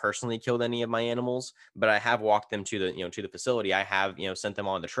 I've never personally killed any of my animals, but I have walked them to the facility. I have, sent them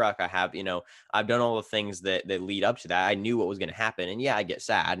on the truck. I have, I've done all the things that lead up to that. I knew what was going to happen, and yeah, I get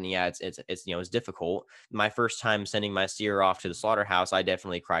sad, and yeah, it's difficult. My first time sending my steer off to the slaughterhouse, I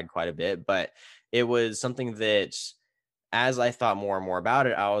definitely cried quite a bit, but it was something that, as I thought more and more about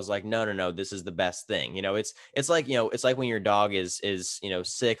it, I was like, no, this is the best thing. It's like when your dog is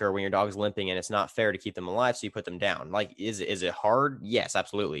sick, or when your dog's limping, and it's not fair to keep them alive, so you put them down. Is it hard? Yes,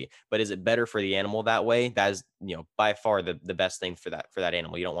 absolutely. But is it better for the animal that way? That is, by far the best thing for that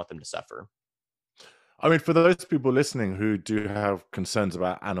animal. You don't want them to suffer. I mean, for those people listening who do have concerns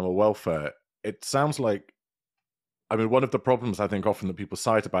about animal welfare, it sounds like, one of the problems I think often that people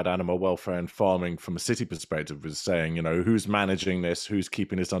cite about animal welfare and farming from a city perspective is saying, who's managing this, who's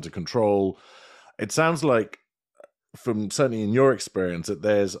keeping this under control. It sounds like, from certainly in your experience, that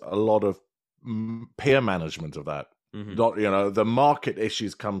there's a lot of peer management of that. Mm-hmm. Not, the market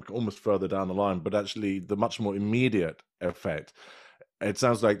issues come almost further down the line, but actually the much more immediate effect. It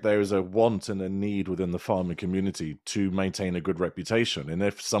sounds like there is a want and a need within the farming community to maintain a good reputation. And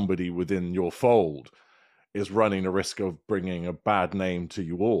if somebody within your fold is running the risk of bringing a bad name to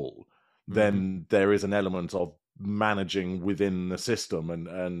you all, then there is an element of managing within the system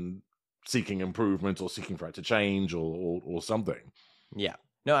and seeking improvement, or seeking for it to change, or something. Yeah.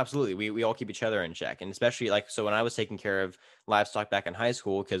 No, absolutely. We all keep each other in check. And especially so when I was taking care of livestock back in high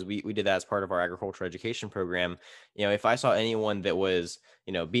school, because we did that as part of our agricultural education program, if I saw anyone that was,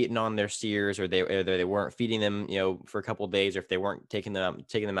 beating on their steers, or they weren't feeding them, for a couple of days, or if they weren't taking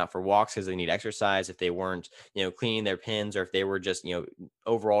them out for walks because they need exercise, if they weren't, cleaning their pens, or if they were just,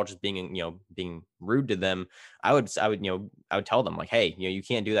 overall just being rude to them, I would tell them, hey, you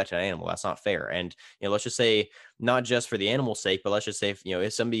can't do that to an animal. That's not fair. And, let's just say, not just for the animal's sake, but let's just say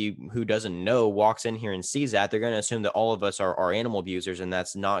if somebody who doesn't know walks in here and sees that, they're going to assume that all of us are animal abusers, and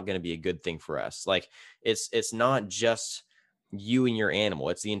that's not going to be a good thing for us. It's not just you and your animal,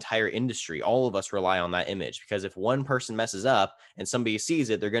 it's the entire industry. All of us rely on that image, because if one person messes up and somebody sees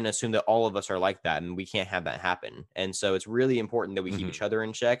it, they're going to assume that all of us are like that, and we can't have that happen. And so it's really important that we keep each other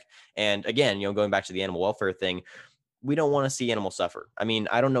in check. And again, going back to the animal welfare thing, we don't want to see animals suffer. I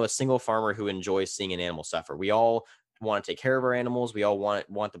don't know a single farmer who enjoys seeing an animal suffer. We all want to take care of our animals. We all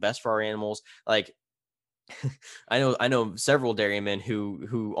want the best for our animals. I know several dairymen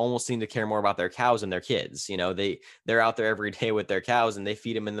who almost seem to care more about their cows than their kids. They're out there every day with their cows, and they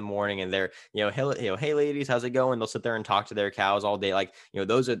feed them in the morning, and they're, hey ladies, how's it going? They'll sit there and talk to their cows all day. Like,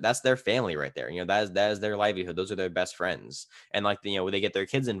 that's their family right there. That is their livelihood. Those are their best friends. And like, they get their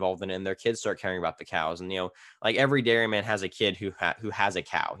kids involved in it, and their kids start caring about the cows. And, like every dairyman has a kid who has a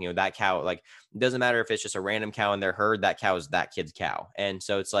cow. That cow, like, it doesn't matter if it's just a random cow in their herd, that cow is that kid's cow. And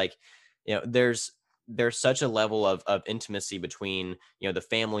so it's like, there's such a level of intimacy between, the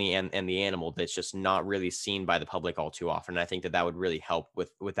family and the animal that's just not really seen by the public all too often. And I think that would really help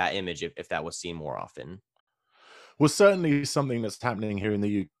with that image if that was seen more often. Well, certainly something that's happening here in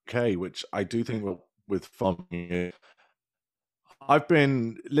the UK, which I do think with farming. I've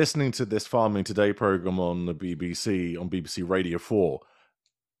been listening to this Farming Today program on the BBC, on BBC Radio 4.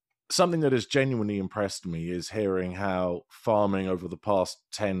 Something that has genuinely impressed me is hearing how farming over the past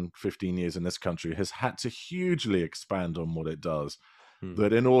 10, 15 years in this country has had to hugely expand on what it does.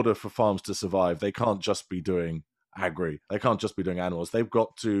 That in order for farms to survive, they can't just be doing agri. They can't just be doing animals. They've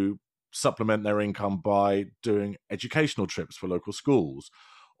got to supplement their income by doing educational trips for local schools,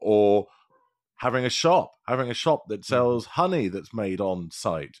 or having a shop that sells honey that's made on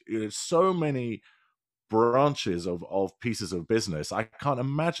site. There's so many branches of pieces of business. I can't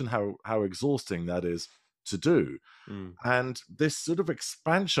imagine how exhausting that is to do. And this sort of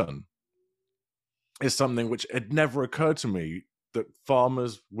expansion is something which had never occurred to me that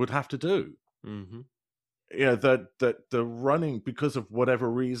farmers would have to do. That the running, because of whatever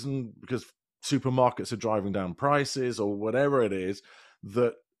reason, because supermarkets are driving down prices or whatever it is,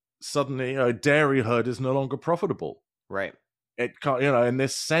 that suddenly a dairy herd is no longer profitable. Right. It can't, in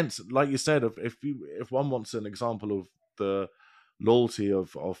this sense, like you said, if one wants an example of the loyalty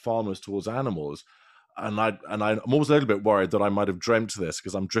of farmers towards animals, and I'm always a little bit worried that I might have dreamt this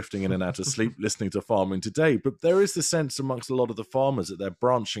because I'm drifting in and out of sleep listening to Farming Today. But there is the sense amongst a lot of the farmers that they're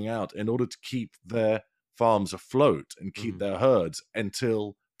branching out in order to keep their farms afloat and keep their herds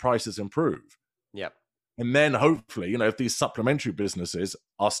until prices improve. Yep. And then hopefully, if these supplementary businesses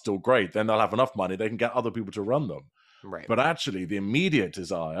are still great, then they'll have enough money, they can get other people to run them. Right. But actually, the immediate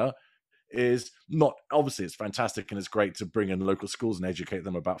desire is not, obviously it's fantastic and it's great to bring in local schools and educate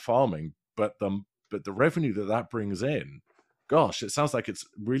them about farming, but the revenue that brings in, gosh, it sounds like it's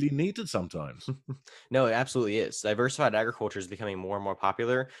really needed sometimes. No, it absolutely is. Diversified agriculture is becoming more and more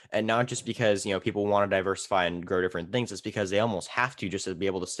popular, and not just because, people want to diversify and grow different things. It's because they almost have to, just to be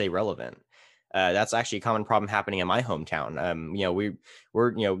able to stay relevant. That's actually a common problem happening in my hometown.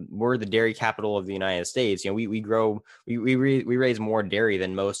 We're the dairy capital of the United States. We raise more dairy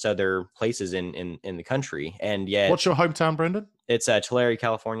than most other places in the country. And yet, what's your hometown, Brendan? It's Tulare,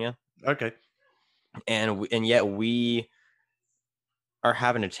 California. Okay. And yet we are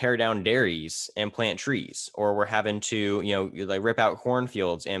having to tear down dairies and plant trees, or we're having to, like rip out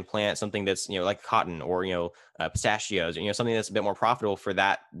cornfields and plant something that's, like cotton or, pistachios, something that's a bit more profitable for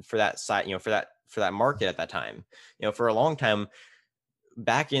that site, for that market at that time. For a long time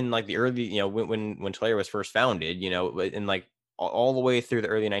back in like the early, when Tulare was first founded, in like all the way through the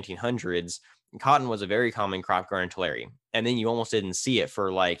early 1900s, cotton was a very common crop grown in Tulare. And then you almost didn't see it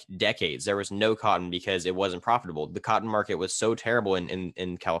for like decades. There was no cotton because it wasn't profitable. The cotton market was so terrible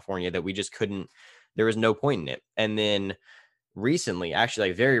in California that we just couldn't, there was no point in it. And then recently, actually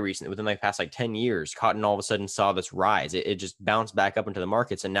like very recently, within like past like 10 years, cotton all of a sudden saw this rise. It just bounced back up into the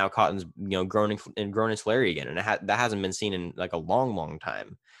markets, and now cotton's, grown in Tulare again. And that hasn't been seen in like a long, long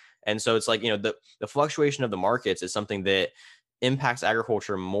time. And so it's like, the fluctuation of the markets is something that impacts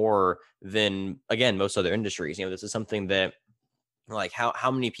agriculture more than, again, most other industries. This is something that, like,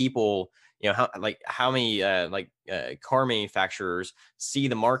 how many people, how many car manufacturers see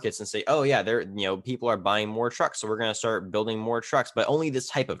the markets and say, oh yeah, they're, people are buying more trucks, so we're going to start building more trucks, but only this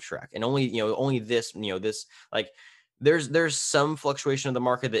type of truck, and only this, this, like, there's some fluctuation of the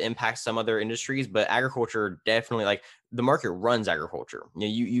market that impacts some other industries, but agriculture definitely, like, the market runs agriculture.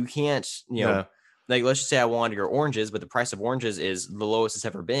 You can't, like, let's just say I wanted to grow oranges, but the price of oranges is the lowest it's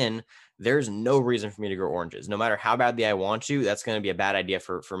ever been. There's no reason for me to grow oranges. No matter how badly I want to, that's going to be a bad idea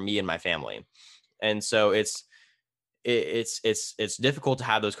for me and my family. And so it's difficult to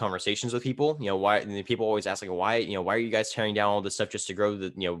have those conversations with people. Why people always ask, like, why are you guys tearing down all this stuff just to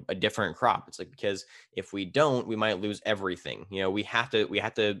grow a different crop? It's like, because if we don't, we might lose everything. We have to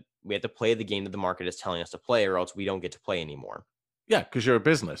play the game that the market is telling us to play, or else we don't get to play anymore. Yeah, because you're a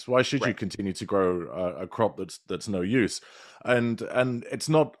business. Why should you continue to grow a crop that's no use? And it's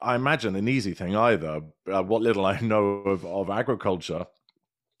not, I imagine, an easy thing either. What little I know of agriculture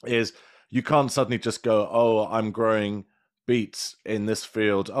is you can't suddenly just go, oh, I'm growing beats in this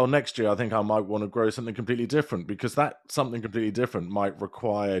field. Oh, next year I think I might want to grow something completely different, because that something completely different might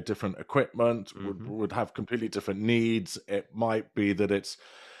require different equipment, would have completely different needs. It might be that it's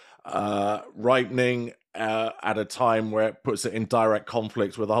ripening at a time where it puts it in direct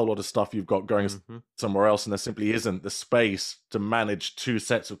conflict with a whole lot of stuff you've got going somewhere else, and there simply isn't the space to manage two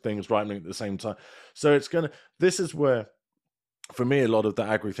sets of things ripening at the same time. So this is where, for me, a lot of the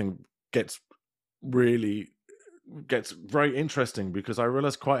agri thing gets very interesting, because I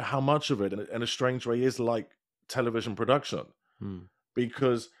realize quite how much of it, in a strange way, is like television production.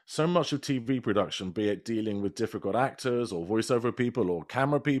 Because so much of TV production, be it dealing with difficult actors or voiceover people or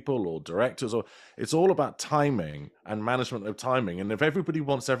camera people or directors, it's all about timing and management of timing. And if everybody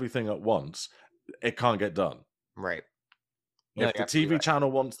wants everything at once, it can't get done. Right. If the TV channel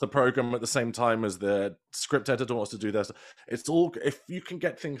wants the program at the same time as the script editor wants to do this, it's all, if you can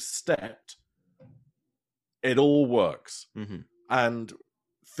get things stepped, it all works. And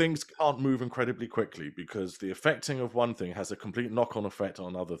things can't move incredibly quickly, because the affecting of one thing has a complete knock-on effect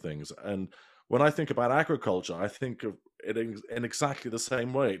on other things. And when I think about agriculture, I think of it in exactly the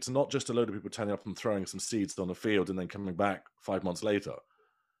same way. It's not just a load of people turning up and throwing some seeds on a field and then coming back 5 months later.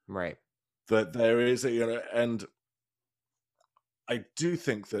 Right. That there is and I do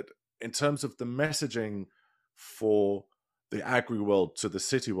think that in terms of the messaging for the agri world to the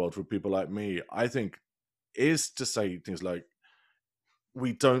city world, for people like me, I think is to say things like,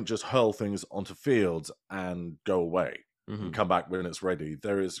 we don't just hurl things onto fields and go away and come back when it's ready.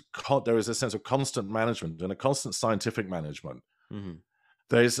 There is a sense of constant management and a constant scientific management.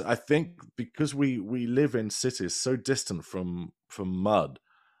 There's, I think, because we live in cities so distant from mud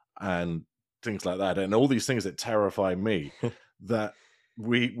and things like that, and all these things that terrify me, that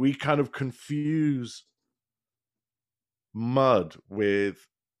we kind of confuse mud with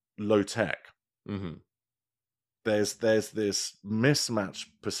low tech. There's this mismatched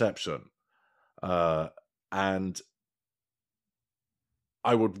perception, and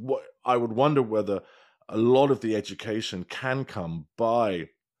I would wonder whether a lot of the education can come by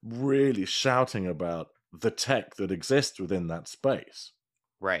really shouting about the tech that exists within that space.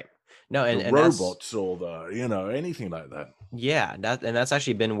 Right. No, and robots or anything like that. Yeah, that's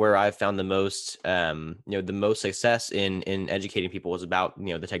actually been where I've found the most the most success in educating people was about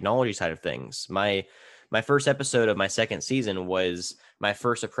the technology side of things. My first episode of my second season was my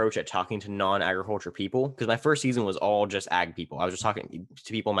first approach at talking to non-agriculture people, because my first season was all just ag people. I was just talking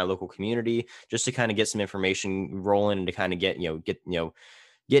to people in my local community just to kind of get some information rolling and to kind of get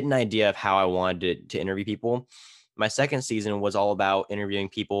an idea of how I wanted to interview people. My second season was all about interviewing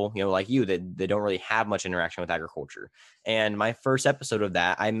people, like you, that they don't really have much interaction with agriculture. And my first episode of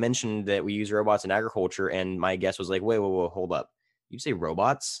that, I mentioned that we use robots in agriculture, and my guest was like, wait, hold up. You say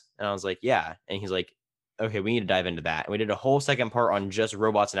robots? And I was like, yeah. And he's like, okay, we need to dive into that. And we did a whole second part on just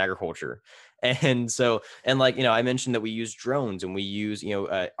robots in agriculture. And so, I mentioned that we use drones and we use,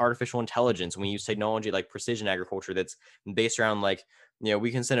 artificial intelligence, and we use technology like precision agriculture that's based around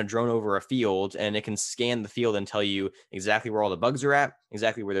we can send a drone over a field and it can scan the field and tell you exactly where all the bugs are at,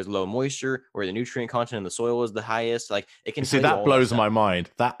 exactly where there's low moisture, where the nutrient content in the soil is the highest. Like, it can see, that blows my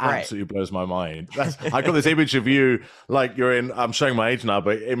mind. That absolutely blows my mind. I got this image of you, like you're in, I'm showing my age now,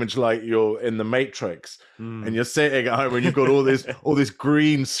 but image like you're in the Matrix and you're sitting at home and you've got all this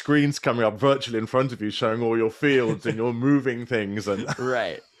green screens coming up virtually in front of you, showing all your fields and you're moving things and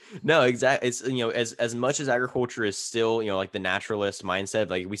right. No, exactly. It's as much as agriculture is still, like the naturalist mindset,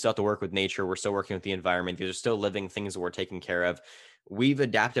 like we still have to work with nature. We're still working with the environment. These are still living things that we're taking care of. We've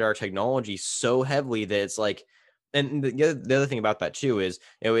adapted our technology so heavily that it's like, and the other thing about that too is,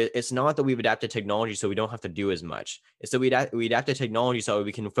 it's not that we've adapted technology so we don't have to do as much. It's that we adapted technology so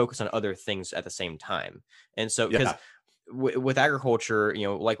we can focus on other things at the same time. And so, because with agriculture,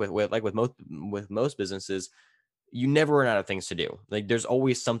 like with most businesses, you never run out of things to do. Like, there's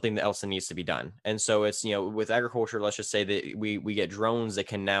always something else that needs to be done. And so it's, with agriculture, let's just say that we get drones that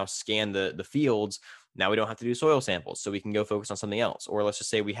can now scan the fields. Now we don't have to do soil samples, so we can go focus on something else. Or let's just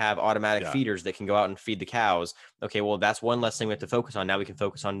say we have automatic feeders that can go out and feed the cows. Okay, well, that's one less thing we have to focus on. Now we can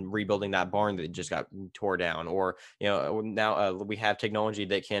focus on rebuilding that barn that just got tore down. Or, now we have technology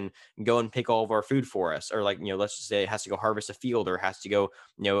that can go and pick all of our food for us. Or let's just say it has to go harvest a field, or it has to go,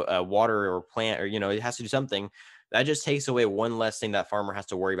 water or plant, or, it has to do something. That just takes away one less thing that farmer has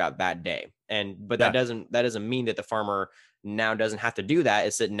to worry about that day. But that doesn't mean that the farmer now doesn't have to do that.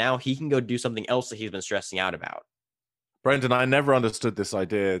 It's that now he can go do something else that he's been stressing out about. Brendan, I never understood this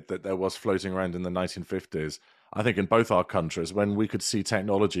idea that there was floating around in the 1950s. I think in both our countries, when we could see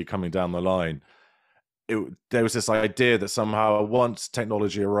technology coming down the line, there was this idea that somehow once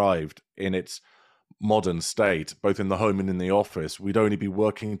technology arrived in its modern state, both in the home and in the office, we'd only be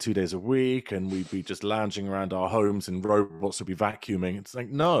working 2 days a week and we'd be just lounging around our homes and robots would be vacuuming. It's like,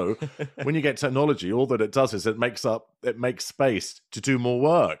 no, when you get technology, all that it does is it makes space to do more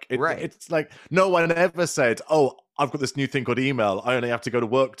work. Right. It's like no one ever said, oh, I've got this new thing called email. I only have to go to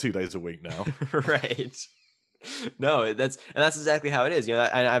work 2 days a week now. Right. No, that's exactly how it is. You know,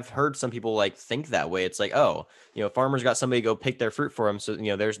 and I've heard some people like think that way. It's like, oh, you know, farmers got somebody to go pick their fruit for them, so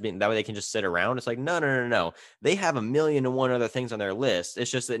you know, that way they can just sit around. It's like, no. They have 1,000,001 other things on their list.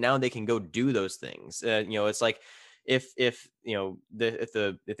 It's just that now they can go do those things. You know, it's like if you know if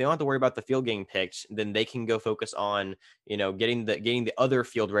they don't have to worry about the field getting picked, then they can go focus on, you know, getting the other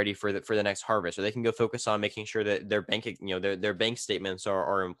field ready for the next harvest, or they can go focus on making sure that their bank, you know, their bank statements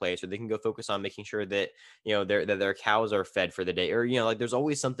are in place, or they can go focus on making sure that, you know, their cows are fed for the day, or, you know, like there's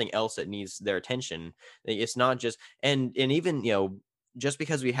always something else that needs their attention. It's not just, and even, you know, just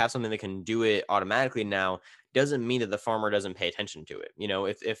because we have something that can do it automatically now doesn't mean that the farmer doesn't pay attention to it. You know,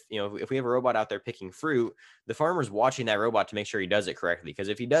 if you know, if we have a robot out there picking fruit, the farmer's watching that robot to make sure he does it correctly. Because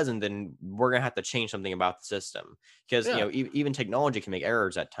if he doesn't, then we're gonna have to change something about the system. Because you know, even technology can make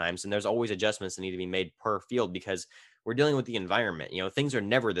errors at times, and there's always adjustments that need to be made per field because we're dealing with the environment. You know, things are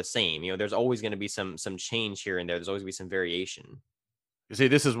never the same. You know, there's always going to be some change here and there. There's always be some variation. You see,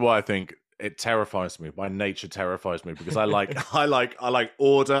 this is why I think it terrifies me. My nature terrifies me because I like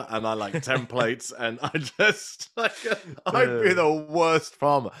order and I like templates, and I just I'd be the worst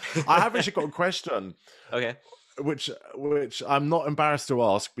farmer. I have actually got a question. Okay. Which I'm not embarrassed to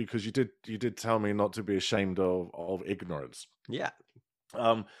ask because you did tell me not to be ashamed of ignorance. Yeah.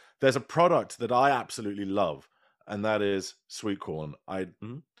 There's a product that I absolutely love, and that is sweet corn. I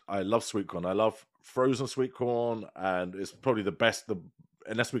love sweet corn. I love frozen sweet corn, and it's probably the best.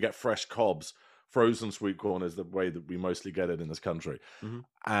 Unless we get fresh cobs, frozen sweet corn is the way that we mostly get it in this country.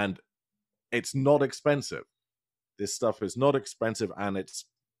 And it's not expensive. This stuff is not expensive, and it's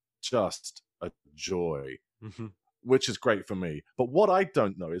just a joy, which is great for me. But what I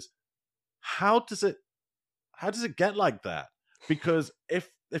don't know is how does it get like that? Because if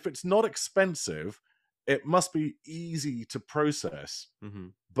it's not expensive, it must be easy to process.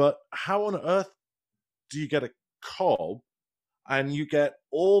 But how on earth do you get a cob and you get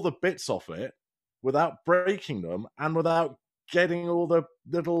all the bits off it without breaking them and without getting all the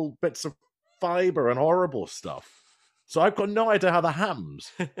little bits of fiber and horrible stuff? So I've got no idea how that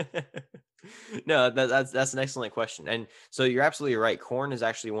happens. No, that's an excellent question. And so you're absolutely right. Corn is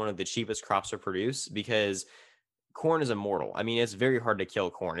actually one of the cheapest crops to produce because corn is immortal. I mean, it's very hard to kill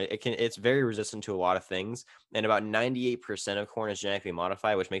corn. It's very resistant to a lot of things. And about 98% of corn is genetically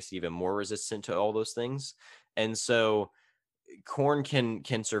modified, which makes it even more resistant to all those things. And so corn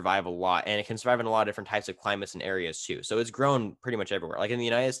can survive a lot, and it can survive in a lot of different types of climates and areas too. So it's grown pretty much everywhere. Like in the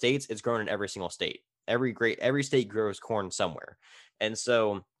United States, it's grown in every single state. Every state grows corn somewhere. And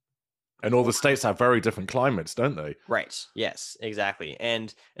so, and all the states have very different climates, don't they? Right. Yes, exactly.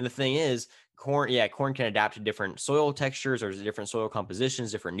 And the thing is, corn can adapt to different soil textures or different soil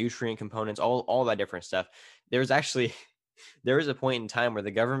compositions, different nutrient components, all that different stuff. There was a point in time where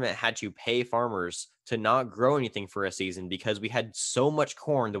the government had to pay farmers to not grow anything for a season because we had so much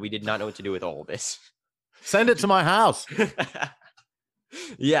corn that we did not know what to do with all of this. Send it to my house.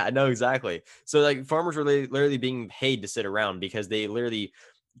 Yeah, no, exactly. So like farmers were literally being paid to sit around because they literally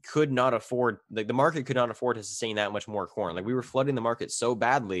could not afford, like the market could not afford to sustain that much more corn. Like we were flooding the market so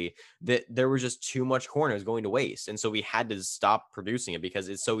badly that there was just too much corn. It was going to waste. And so we had to stop producing it because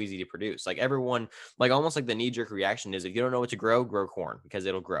it's so easy to produce. Like everyone, like almost like the knee-jerk reaction is if you don't know what to grow corn because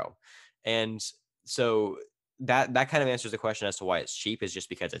it'll grow. And so that kind of answers the question as to why it's cheap is just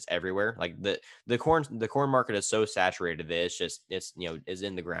because it's everywhere. Like the corn market is so saturated that it's you know, is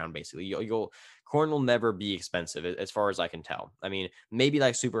in the ground basically. Corn will never be expensive as far as I can tell. I mean, maybe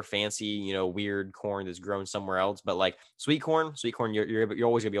like super fancy, you know, weird corn that's grown somewhere else, but like sweet corn, you're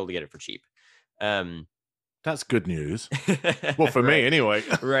always gonna be able to get it for cheap. That's good news. Well, for me anyway.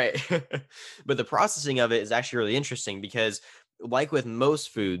 Right. But the processing of it is actually really interesting because like with most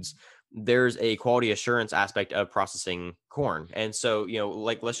foods, there's a quality assurance aspect of processing corn. And so, you know,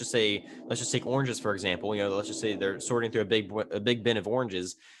 like let's just take oranges, for example. You know, let's just say they're sorting through a big bin of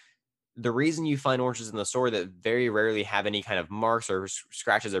oranges. The reason you find oranges in the store that very rarely have any kind of marks or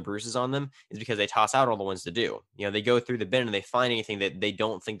scratches or bruises on them is because they toss out all the ones that do. You know, they go through the bin and they find anything that they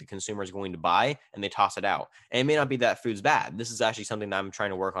don't think the consumer is going to buy and they toss it out. And it may not be that food's bad. This is actually something that I'm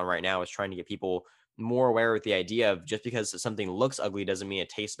trying to work on right now, is trying to get people more aware with the idea of just because something looks ugly doesn't mean it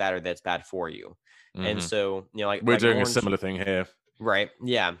tastes bad or that's bad for you. And so, you know, like we're doing orange, a similar thing here. Right.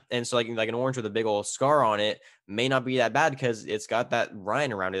 Yeah. And so like an orange with a big old scar on it may not be that bad because it's got that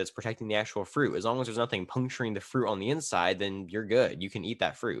rind around it that's protecting the actual fruit. As long as there's nothing puncturing the fruit on the inside, then you're good. You can eat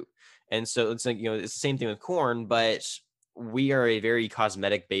that fruit. And so it's like, it's the same thing with corn, but we are a very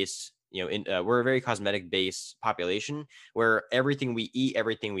cosmetic based, we're a very cosmetic based population where everything we eat,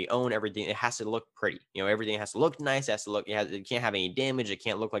 everything we own, everything, it has to look pretty. Everything has to look nice. It has to look, it can't have any damage. It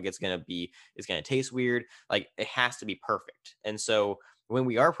can't look like it's going to taste weird. Like it has to be perfect. And so when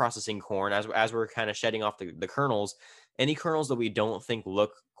we are processing corn, as we're kind of shedding off the kernels, any kernels that we don't think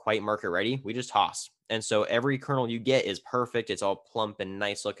look quite market ready, we just toss. And so every kernel you get is perfect. It's all plump and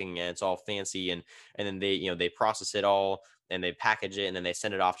nice looking, and it's all fancy. And then they process it all and they package it and then they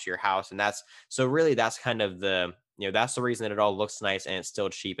send it off to your house. And that's kind of that's the reason that it all looks nice and it's still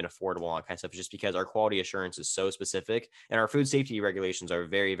cheap and affordable, all that kind of stuff, just because our quality assurance is so specific and our food safety regulations are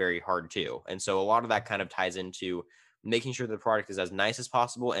very, very hard too. And so a lot of that kind of ties into making sure the product is as nice as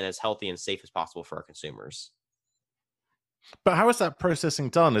possible and as healthy and safe as possible for our consumers. But how is that processing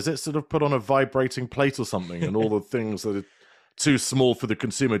done? Is it sort of put on a vibrating plate or something, and all the things that are too small for the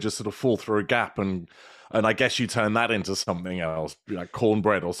consumer just sort of fall through a gap, and I guess you turn that into something else, like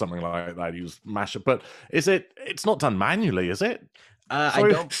cornbread or something like that. You just mash it. But it's not done manually, is it? I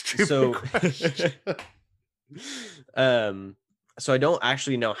don't. So I don't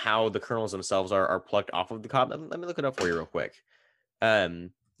actually know how the kernels themselves are plucked off of the cob. Let me look it up for you real quick.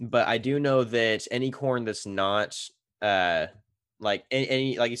 But I do know that any corn that's not like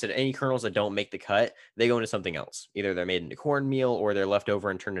any, like you said, any kernels that don't make the cut, they go into something else. Either they're made into cornmeal, or they're left over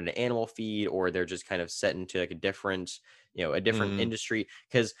and turned into animal feed, or they're just kind of set into like a different industry.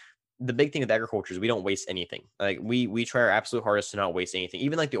 Because the big thing with agriculture is we don't waste anything. Like we try our absolute hardest to not waste anything.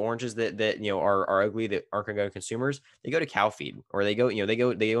 Even like the oranges that are ugly, that aren't going to go to consumers, they go to cow feed, or they go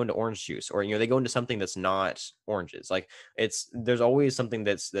into orange juice, or they go into something that's not oranges. Like there's always something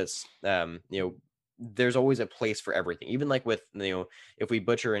that's there's always a place for everything. Even like with if we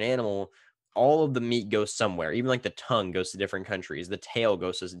butcher an animal, all of the meat goes somewhere. Even like the tongue goes to different countries, the tail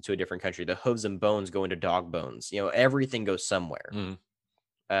goes to a different country, the hooves and bones go into dog bones. Everything goes somewhere.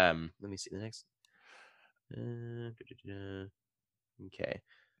 Let me see the next. Okay.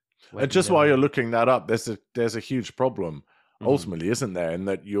 And just while you're looking that up, there's a huge problem ultimately, isn't there? In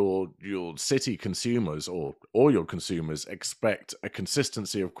that your city consumers or your consumers expect a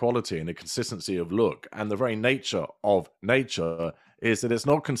consistency of quality and a consistency of look, and the very nature of nature is that it's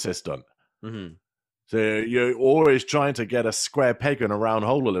not consistent. So you're always trying to get a square peg in a round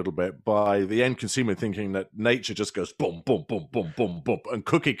hole a little bit by the end consumer thinking that nature just goes boom, boom, boom, boom, boom, boom, and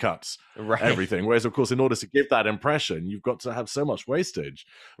cookie cuts everything. Whereas, of course, in order to give that impression, you've got to have so much wastage,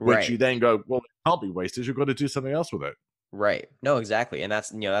 which you then go, well, it can't be wastage. You've got to do something else with it. Right. No, exactly. And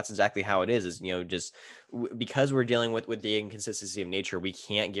that's exactly how it is just because we're dealing with the inconsistency of nature, we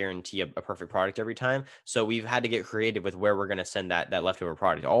can't guarantee a perfect product every time. So we've had to get creative with where we're going to send that leftover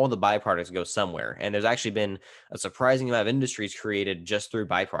product. All the byproducts go somewhere. And there's actually been a surprising amount of industries created just through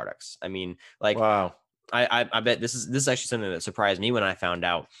byproducts. I mean, like, wow. I bet this is actually something that surprised me when I found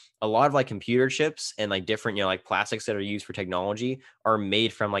out. A lot of like computer chips and like different, like plastics that are used for technology are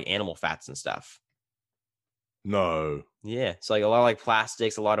made from like animal fats and stuff. No. Yeah, so like a lot of like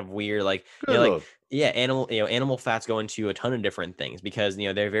plastics, a lot of weird animal fats go into a ton of different things because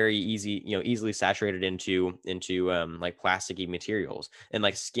they're very easily saturated into like plasticky materials, and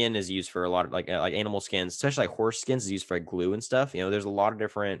like skin is used for a lot of like animal skins, especially like horse skins is used for like glue and stuff. There's a lot of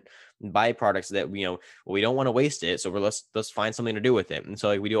different byproducts that we don't want to waste it, so let's find something to do with it. And so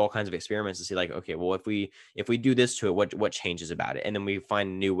like we do all kinds of experiments to see like, okay, well if we do this to it, what changes about it, and then we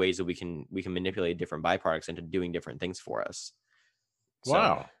find new ways that we can manipulate different byproducts into doing different things for us.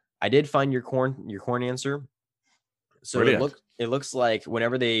 Wow. So I did find your corn answer. So brilliant. It looks like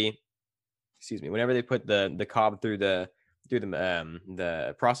whenever they put the cob through the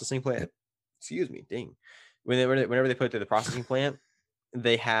processing plant, whenever they put it through the processing plant,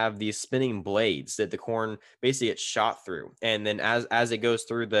 they have these spinning blades that the corn basically gets shot through, and then as it goes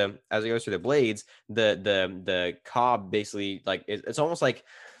through the blades, the cob basically, like it's almost like,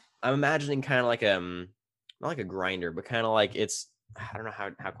 I'm imagining kind of like not like a grinder, but kind of like I don't know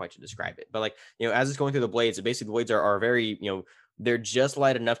how quite to describe it, but like as it's going through the blades, basically the blades are very they're just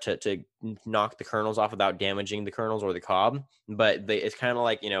light enough to knock the kernels off without damaging the kernels or the cob, but it's kind of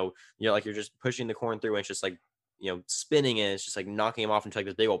like you're just pushing the corn through, and it's just like spinning, and it's just like knocking them off into like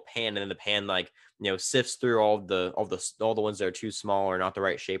this big old pan, and then the pan like sifts through all the ones that are too small or not the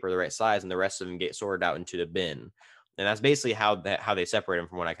right shape or the right size, and the rest of them get sorted out into the bin. And that's basically how they separate them,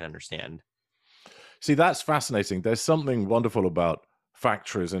 from what I can understand. See, that's fascinating. There's something wonderful about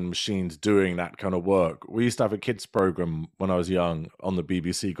factories and machines doing that kind of work. We used to have a kids program when I was young on the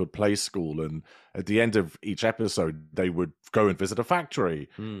BBC called Play School, and at the end of each episode they would go and visit a factory,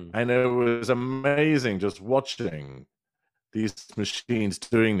 and it was amazing just watching these machines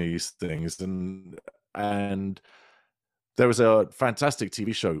doing these things. And there was a fantastic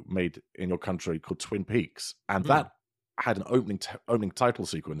TV show made in your country called Twin Peaks, and that had an opening title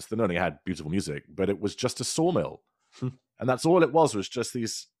sequence that not only had beautiful music, but it was just a sawmill. And that's all it was just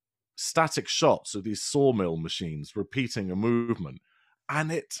these static shots of these sawmill machines repeating a movement.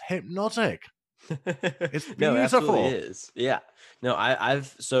 And it's hypnotic. It's beautiful. No, it absolutely is. Yeah. No, I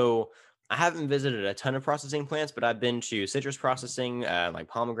haven't visited a ton of processing plants, but I've been to citrus processing, like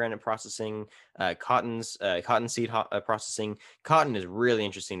pomegranate processing, cotton seed processing. Cotton is really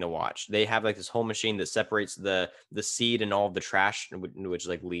interesting to watch. They have like this whole machine that separates the seed and all of the trash, which is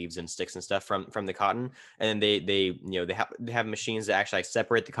like leaves and sticks and stuff from the cotton. And then they have machines that actually like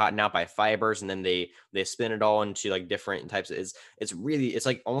separate the cotton out by fibers, and then they spin it all into like different types of, it's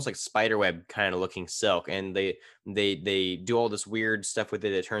like almost like spider web kind of looking silk. And they do all this weird stuff with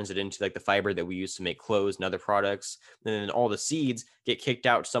it that turns it into like the fiber that we use to make clothes and other products. And then all the seeds get kicked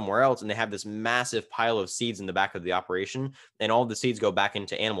out somewhere else, and they have this massive pile of seeds in the back of the operation, and all the seeds go back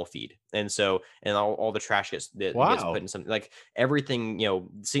into animal feed. And so, and all the trash gets put in something, like everything,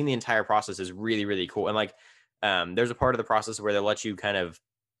 seeing the entire process is really, really cool. And like, there's a part of the process where they let you kind of,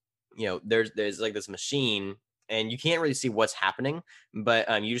 there's like this machine, and you can't really see what's happening,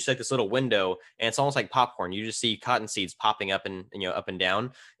 but you just like this little window, and it's almost like popcorn. You just see cotton seeds popping up and up and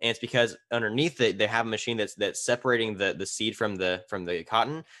down, and it's because underneath it they have a machine that's separating the seed from the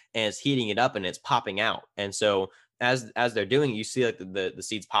cotton, and it's heating it up and it's popping out. And so as they're doing it, you see like the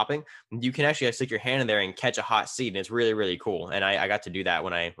seeds popping. You can actually stick your hand in there and catch a hot seed, and it's really, really cool. And I got to do that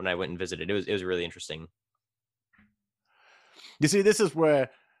when I went and visited. It was really interesting. You see, this is where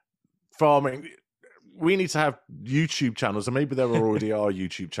farming. We need to have YouTube channels, and maybe there already are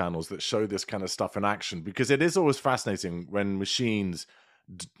YouTube channels that show this kind of stuff in action, because it is always fascinating when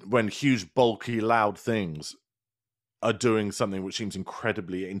when huge, bulky, loud things are doing something which seems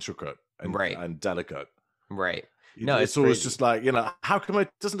incredibly intricate and delicate. Right. No, it's always crazy. Just like, how come it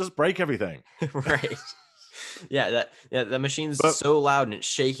doesn't just break everything? Right. Yeah, the machine's so loud and it's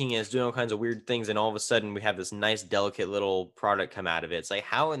shaking and it's doing all kinds of weird things, and all of a sudden we have this nice, delicate little product come out of it. It's like,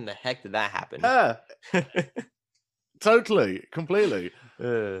 how in the heck did that happen? Yeah, totally, completely.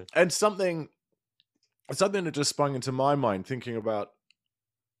 And something that just sprung into my mind thinking about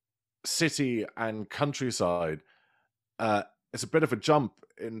city and countryside. It's a bit of a jump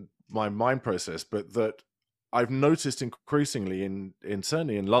in my mind process, but that I've noticed increasingly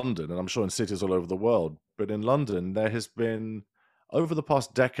certainly in London, and I'm sure in cities all over the world, but in London, there has been, over the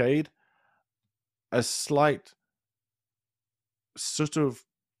past decade, a slight sort of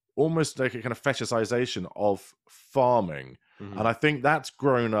almost like a kind of fetishization of farming. Mm-hmm. And I think that's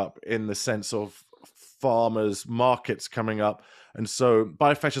grown up in the sense of farmers markets coming up. And so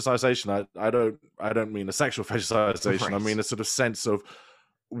by fetishization, I don't mean a sexual fetishization. Right. I mean a sort of sense of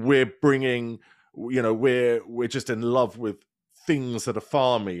we're bringing, we're just in love with things that are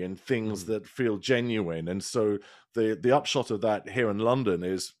farmy and things that feel genuine. And so the upshot of that here in London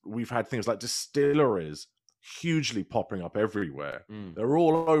is we've had things like distilleries hugely popping up everywhere. They're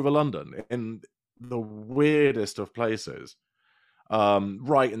all over London in the weirdest of places,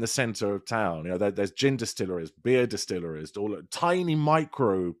 right in the center of town. There's gin distilleries, beer distilleries, all tiny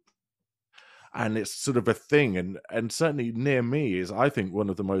micro, and it's sort of a thing. And certainly near me is, I think,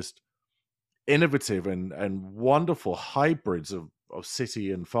 one of the most innovative and wonderful hybrids of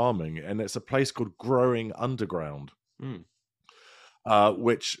city and farming, and it's a place called Growing Underground,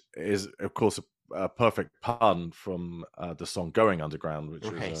 which is, of course, a perfect pun from the song Going Underground, which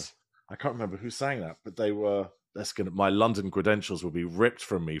is I can't remember who sang that, but they were. My London credentials will be ripped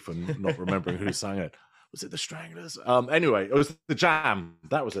from me for not remembering who sang it. Was it the Stranglers? Anyway, it was the Jam.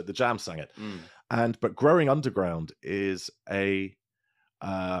 That was it. The Jam sang it. But Growing Underground is I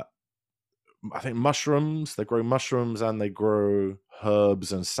think mushrooms. They grow mushrooms and they grow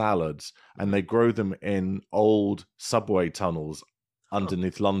herbs and salads, and they grow them in old subway tunnels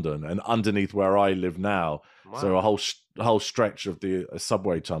underneath London and underneath where I live now. Wow. So a whole stretch of the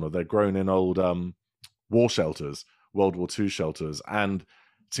subway tunnel, they're grown in old war shelters, World War II shelters, and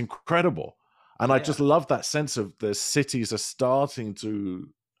it's incredible. And I just love that sense of the cities are starting to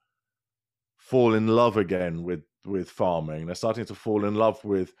fall in love again with farming. They're starting to fall in love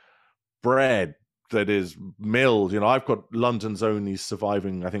with bread that is milled. I've got London's only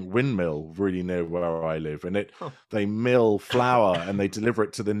surviving, I think, windmill really near where I live, and they mill flour and they deliver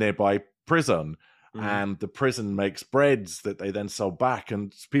it to the nearby prison, and the prison makes breads that they then sell back,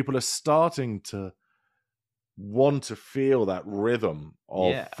 and people are starting to want to feel that rhythm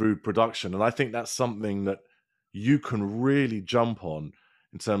of food production. And I think that's something that you can really jump on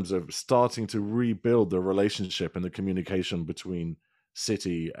in terms of starting to rebuild the relationship and the communication between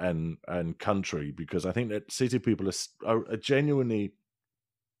city and country, because I think that city people are genuinely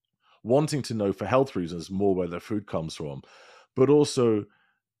wanting to know, for health reasons, more where their food comes from, but also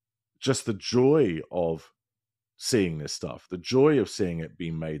just the joy of seeing this stuff, the joy of seeing it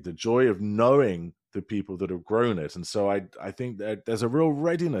being made, the joy of knowing the people that have grown it. And so I think that there's a real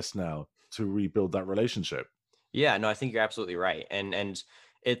readiness now to rebuild that relationship. Yeah, no, I think you're absolutely right. And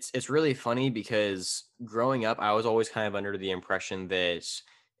it's really funny because growing up, I was always kind of under the impression that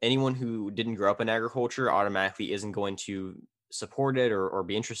anyone who didn't grow up in agriculture automatically isn't going to support it or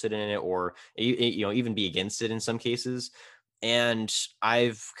be interested in it, or even be against it in some cases. And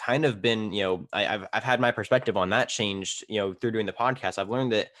I've kind of been, I've had my perspective on that changed, through doing the podcast. I've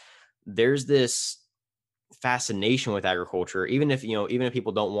learned that there's this fascination with agriculture, even if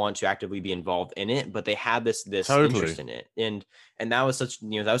people don't want to actively be involved in it, but they have this Totally. interest in it. And that was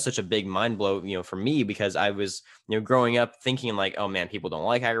such a big mind blow, for me, because I was, growing up thinking like, oh man, people don't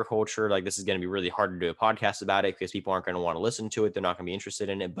like agriculture. Like, this is going to be really hard to do a podcast about it because people aren't going to want to listen to it. They're not going to be interested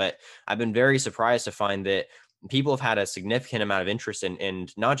in it. But I've been very surprised to find that people have had a significant amount of interest in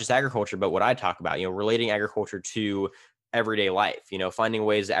not just agriculture, but what I talk about, relating agriculture to everyday life, finding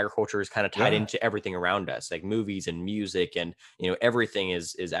ways that agriculture is kind of tied into everything around us, like movies and music, and everything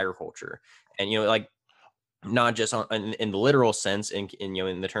is agriculture. And like, not just in the literal sense, in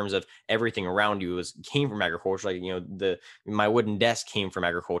the terms of everything around you came from agriculture. Like, my wooden desk came from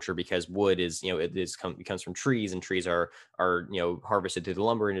agriculture because wood is, it comes from trees, and trees are harvested through the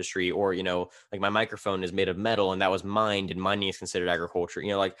lumber industry. Or, like my microphone is made of metal, and that was mined, and mining is considered agriculture.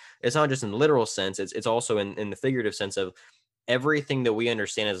 Like, it's not just in the literal sense, it's also in the figurative sense of everything that we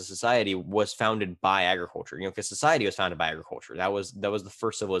understand as a society was founded by agriculture, because society was founded by agriculture. That was the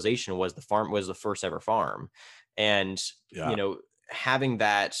first civilization, was the farm, was the first ever farm. And, having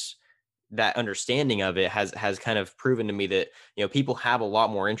that understanding of it has kind of proven to me that, people have a lot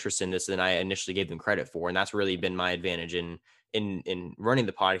more interest in this than I initially gave them credit for. And that's really been my advantage in running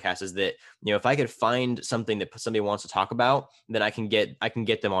the podcast, is that, if I could find something that somebody wants to talk about, then I can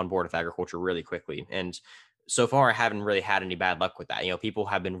get them on board with agriculture really quickly. And so far, I haven't really had any bad luck with that. People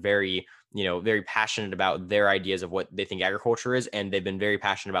have been very, very passionate about their ideas of what they think agriculture is. And they've been very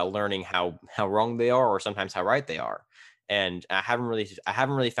passionate about learning how wrong they are, or sometimes how right they are. And I haven't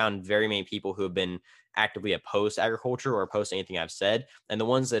really found very many people who have been actively opposed to agriculture or opposed to anything I've said. And the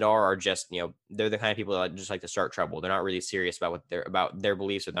ones that are just, they're the kind of people that just like to start trouble. They're not really serious about their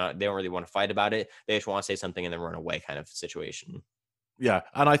beliefs, or they don't really want to fight about it. They just want to say something and then run away, kind of situation. Yeah.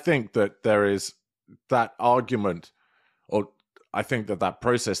 And I think that there is that argument, or I think that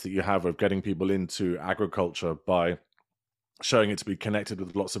process that you have of getting people into agriculture by showing it to be connected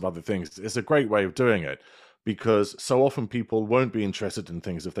with lots of other things is a great way of doing it, because so often people won't be interested in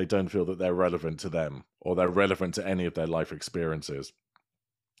things if they don't feel that they're relevant to them, or they're relevant to any of their life experiences.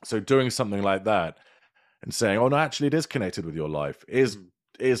 So doing something like that and saying, oh no, actually it is connected with your life is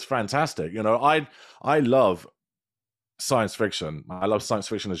fantastic. I love science fiction. I love science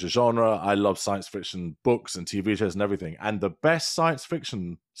fiction as a genre. I love science fiction books and TV shows and everything. And the best science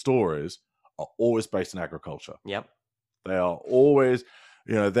fiction stories are always based in agriculture. Yep. They are always,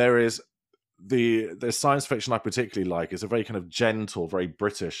 there is the science fiction I particularly like is a very kind of gentle, very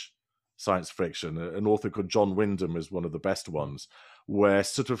British science fiction. An author called John Wyndham is one of the best ones, where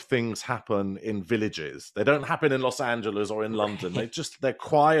sort of things happen in villages. They don't happen in Los Angeles or in London. They're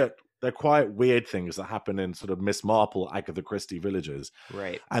quiet. They're quite weird things that happen in sort of Miss Marple, Agatha Christie villages.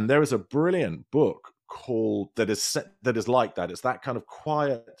 Right. And there is a brilliant book that is like that. It's that kind of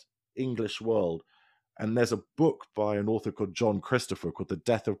quiet English world. And there's a book by an author called John Christopher called The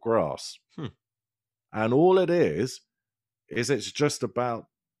Death of Grass. And all it is it's just about,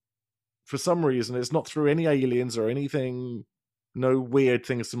 for some reason, it's not through any aliens or anything, no weird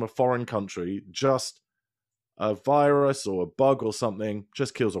things from a foreign country, just a virus or a bug or something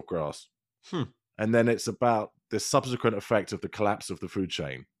just kills off grass. And then it's about the subsequent effect of the collapse of the food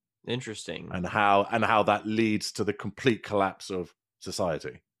chain. Interesting. And how that leads to the complete collapse of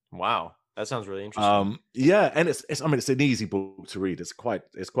society. Wow. That sounds really interesting. Yeah, and it's an easy book to read. It's quite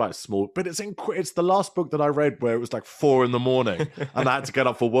small, but it's the last book that I read where it was like 4 a.m. and I had to get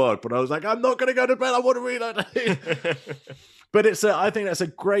up for work, but I was like, I'm not going to go to bed. I want to read it. But I think that's a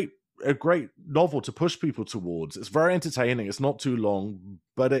great novel to push people towards. It's very entertaining. It's not too long,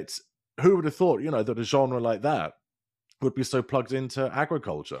 but who would have thought, that a genre like that would be so plugged into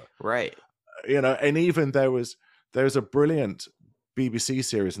agriculture? Right. And even there's a brilliant BBC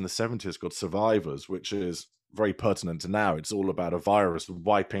series in the 70s called Survivors, which is very pertinent to now. It's all about a virus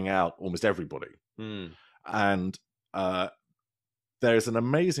wiping out almost everybody. And there's an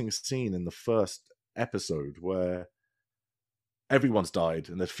amazing scene in the first episode where everyone's died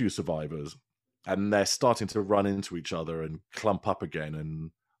and there's few survivors, and they're starting to run into each other and clump up again.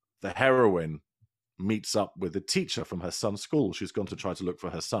 And the heroine meets up with a teacher from her son's school. She's gone to try to look for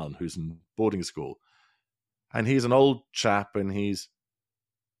her son, who's in boarding school. And he's an old chap, and he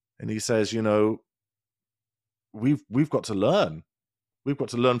says, we've got to learn. We've got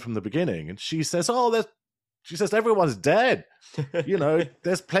to learn from the beginning. And she says, everyone's dead.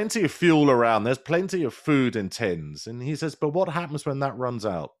 There's plenty of fuel around. There's plenty of food in tins. And he says, but what happens when that runs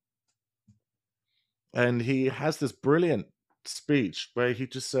out? And he has this brilliant speech where he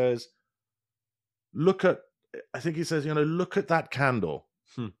just says, look at that candle.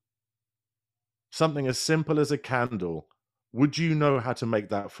 Something as simple as a candle. Would you know how to make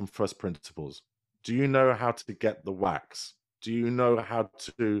that from first principles? Do you know how to get the wax? Do you know how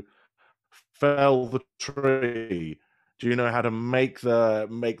to fell the tree? Do you know how to make the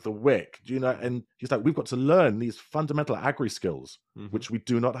wick? Do you know? And he's like, we've got to learn these fundamental agri skills, which we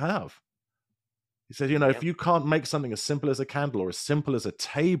do not have. He says, if you can't make something as simple as a candle or as simple as a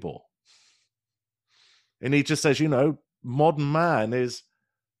table, and he just says, modern man is,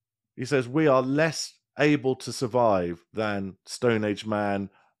 he says, we are less able to survive than Stone Age man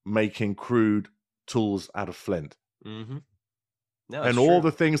making crude tools out of flint. No, and all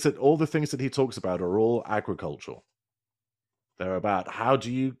the things that he talks about are all agricultural. They're about how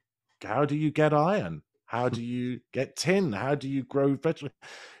do you get iron? How do you get tin? How do you grow vegetables?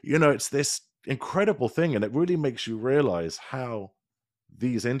 It's this incredible thing, and it really makes you realize how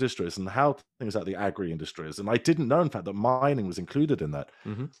these industries and how things like the agri industries, and I didn't know, in fact, that mining was included in that.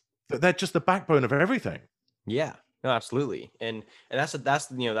 They're just the backbone of everything. Yeah, no, absolutely. And that's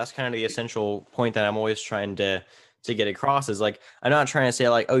kind of the essential point that I'm always trying to get across is like, I'm not trying to say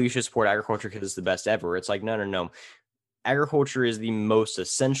like, oh, you should support agriculture because it's the best ever. It's like, no. Agriculture is the most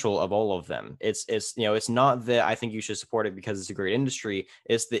essential of all of them. It's not that I think you should support it because it's a great industry.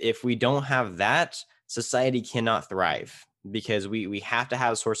 It's that if we don't have that, society cannot thrive, because we have to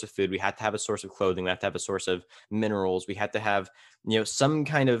have a source of food. We have to have a source of clothing. We have to have a source of minerals. We have to have, some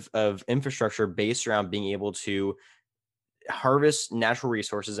kind of infrastructure based around being able to harvest natural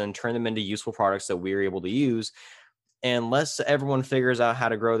resources and turn them into useful products that we're able to use. Unless everyone figures out how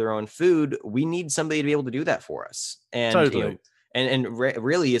to grow their own food, we need somebody to be able to do that for us. And totally.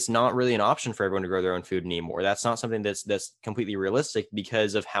 Really, it's not really an option for everyone to grow their own food anymore. That's not something that's completely realistic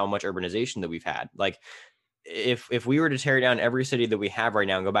because of how much urbanization that we've had. Like, if we were to tear down every city that we have right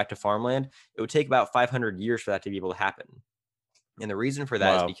now and go back to farmland, it would take about 500 years for that to be able to happen. And the reason for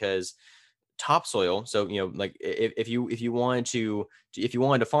that is because topsoil. So, like if you wanted to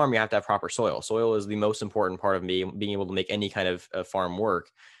farm, you have to have proper soil. Soil is the most important part of being able to make any kind of farm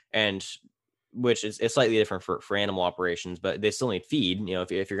work, and which is slightly different for animal operations, but they still need feed.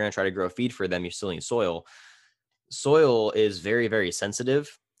 If you're going to try to grow feed for them, you still need soil. Soil is very, very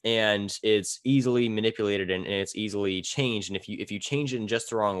sensitive, and it's easily manipulated and it's easily changed. And if you change it in just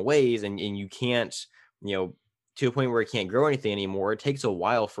the wrong ways and you can't, to a point where it can't grow anything anymore, it takes a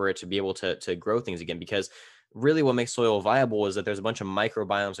while for it to be able to grow things again. Because really what makes soil viable is that there's a bunch of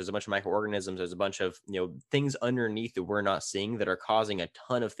microbiomes, there's a bunch of microorganisms, there's a bunch of things underneath that we're not seeing that are causing a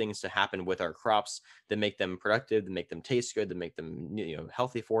ton of things to happen with our crops that make them productive, that make them taste good, that make them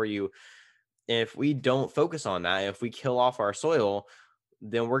healthy for you. If we don't focus on that, if we kill off our soil,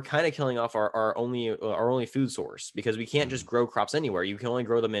 then we're kind of killing off our only food source, because we can't just grow crops anywhere. You can only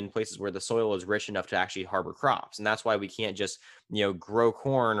grow them in places where the soil is rich enough to actually harbor crops. And that's why we can't just, grow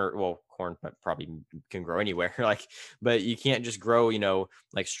corn, corn probably can grow anywhere, but you can't just grow,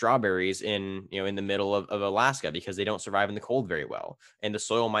 like strawberries in the middle of Alaska, because they don't survive in the cold very well. And the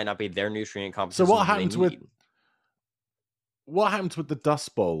soil might not be their nutrient composition. So what happens with the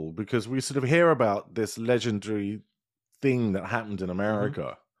Dust Bowl? Because we sort of hear about this legendary thing that happened in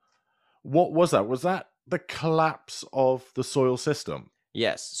America. What was that? Was that the collapse of the soil system?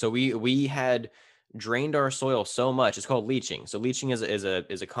 Yes. So we had drained our soil so much. It's called leaching. So leaching is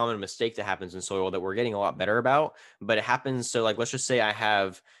a common mistake that happens in soil that we're getting a lot better about. But it happens. So like, let's just say I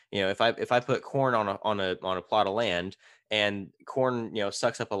have, if I put corn on a plot of land, and corn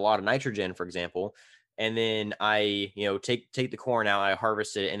sucks up a lot of nitrogen, for example. And then I, take the corn out, I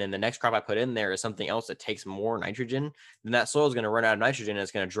harvest it, and then the next crop I put in there is something else that takes more nitrogen. Then that soil is going to run out of nitrogen, and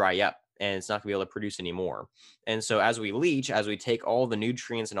it's going to dry up, and it's not going to be able to produce anymore. And so as we leach, as we take all the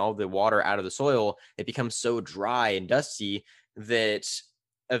nutrients and all the water out of the soil, it becomes so dry and dusty that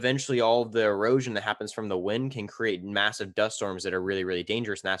eventually all of the erosion that happens from the wind can create massive dust storms that are really, really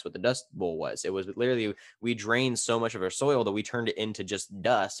dangerous. And that's what the Dust Bowl was. It was literally, we drained so much of our soil that we turned it into just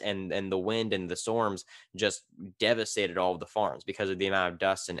dust, and the wind and the storms just devastated all of the farms because of the amount of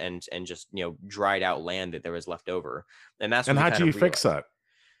dust and just, dried out land that there was left over. And that's And how do you fix that?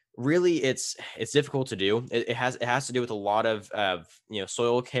 Really, it's difficult to do. It has to do with a lot of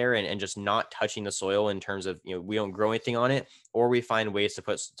soil care and just not touching the soil in terms of, we don't grow anything on it, or we find ways to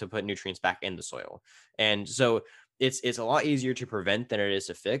put nutrients back in the soil. And so it's a lot easier to prevent than it is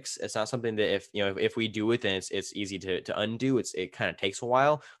to fix. It's not something that if we do it, then it's easy to undo. It kind of takes a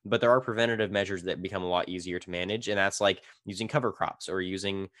while, but there are preventative measures that become a lot easier to manage, and that's like using cover crops or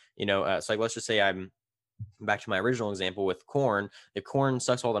using so like, let's just say I'm back to my original example with corn. The corn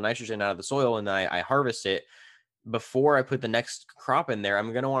sucks all the nitrogen out of the soil, and I harvest it. Before I put the next crop in there,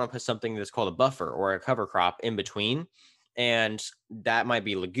 I'm going to want to put something that's called a buffer or a cover crop in between. And that might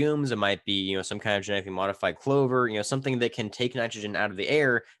be legumes. It might be, some kind of genetically modified clover, something that can take nitrogen out of the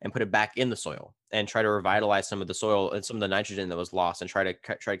air and put it back in the soil and try to revitalize some of the soil and some of the nitrogen that was lost, and try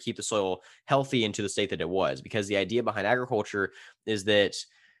to keep the soil healthy into the state that it was. Because the idea behind agriculture is that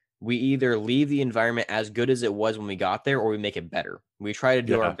we either leave the environment as good as it was when we got there, or we make it better. We try to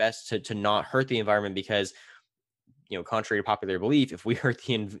do our best to not hurt the environment, because, contrary to popular belief, if we hurt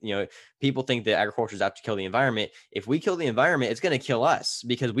people think that agriculture is out to kill the environment. If we kill the environment, it's going to kill us,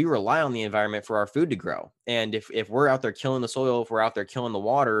 because we rely on the environment for our food to grow. And if we're out there killing the soil, if we're out there killing the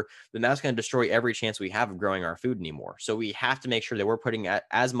water, then that's going to destroy every chance we have of growing our food anymore. So we have to make sure that we're putting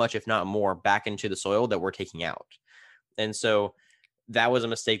as much, if not more, back into the soil that we're taking out. And so that was a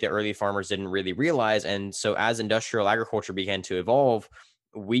mistake that early farmers didn't really realize. And so as industrial agriculture began to evolve,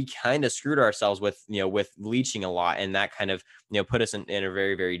 we kind of screwed ourselves with leaching a lot. And that kind of, put us in a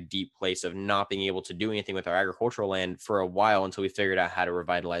very, very deep place of not being able to do anything with our agricultural land for a while, until we figured out how to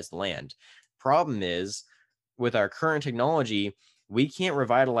revitalize the land. Problem is, with our current technology, we can't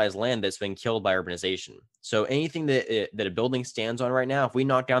revitalize land that's been killed by urbanization. So anything that a building stands on right now, if we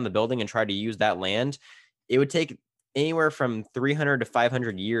knock down the building and try to use that land, it would take anywhere from 300 to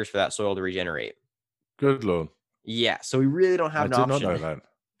 500 years for that soil to regenerate. Good Lord. Yeah. So we really don't have an option. I did not know that.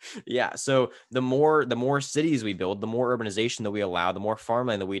 Yeah. So the more cities we build, the more urbanization that we allow, the more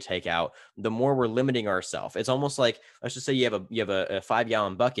farmland that we take out, the more we're limiting ourselves. It's almost like, let's just say you have a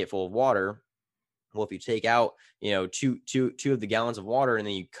 5-gallon bucket full of water. Well, if you take out, two of the gallons of water, and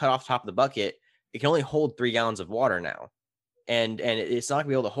then you cut off top of the bucket, it can only hold 3 gallons of water now. And it's not gonna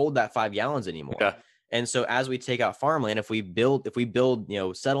be able to hold that 5 gallons anymore. Yeah. And so as we take out farmland, if we build,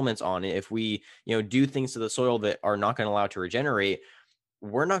 settlements on it, if we, do things to the soil that are not going to allow it to regenerate,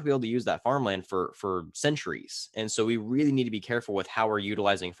 we're not going to be able to use that farmland for centuries. And so we really need to be careful with how we're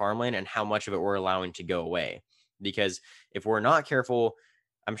utilizing farmland and how much of it we're allowing to go away. Because if we're not careful,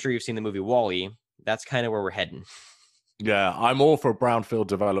 I'm sure you've seen the movie WALL-E, that's kind of where we're heading. Yeah, I'm all for brownfield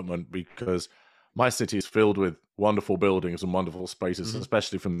development, because my city is filled with wonderful buildings and wonderful spaces,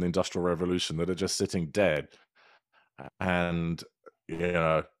 especially from the Industrial Revolution, that are just sitting dead. And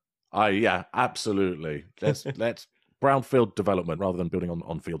absolutely. Let's brownfield development rather than building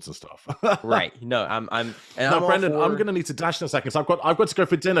on fields and stuff. Right. No, I'm Brendan, I'm going to need to dash in a second. So I've got to go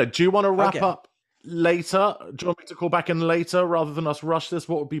for dinner. Do you want to wrap up later? Do you want me to call back in later rather than us rush this?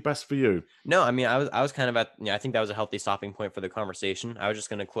 What would be best for you? No, I mean, I was kind of at, I think that was a healthy stopping point for the conversation. I was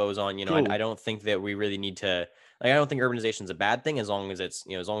just going to close on, cool. I don't think that we really need to, I don't think urbanization is a bad thing, as long as it's,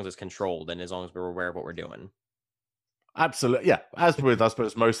 as long as it's controlled and as long as we're aware of what we're doing. Absolutely. Yeah. As with, I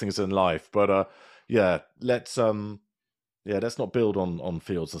suppose, most things in life, but let's not build on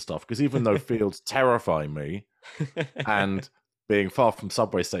fields and stuff, because even though fields terrify me, and being far from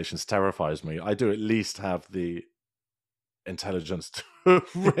subway stations terrifies me, I do at least have the intelligence to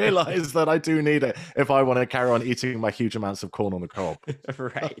realize that I do need it if I want to carry on eating my huge amounts of corn on the cob.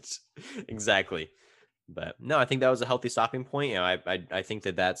 Right. Exactly. But no, I think that was a healthy stopping point. I think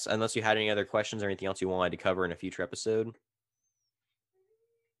that's, unless you had any other questions or anything else you wanted to cover in a future episode.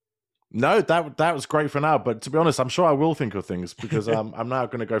 No, that was great for now. But to be honest, I'm sure I will think of things, because I'm now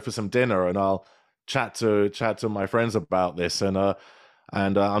going to go for some dinner, and I'll chat to my friends about this, and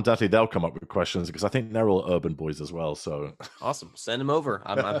undoubtedly they'll come up with questions, because I think they're all urban boys as well. So awesome, send them over.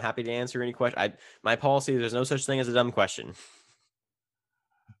 I'm happy to answer any question. My policy: there's no such thing as a dumb question.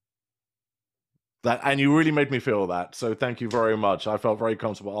 And you really made me feel that. So thank you very much. I felt very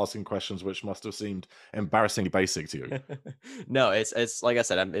comfortable asking questions which must have seemed embarrassingly basic to you. No, it's like I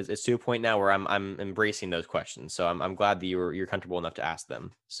said, it's to a point now where I'm embracing those questions. So I'm glad that you're comfortable enough to ask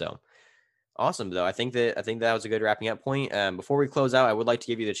them. So awesome, though. I think that was a good wrapping up point. Before we close out, I would like to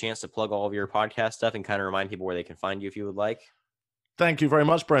give you the chance to plug all of your podcast stuff and kind of remind people where they can find you if you would like. Thank you very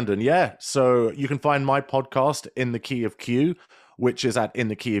much, Brendan. Yeah, so you can find my podcast, In the Key of Q, which is at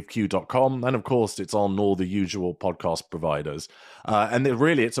inthekeyofq.com. And of course, it's on all the usual podcast providers.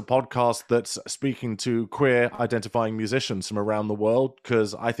 Really, it's a podcast that's speaking to queer identifying musicians from around the world,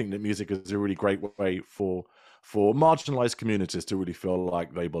 because I think that music is a really great way for marginalized communities to really feel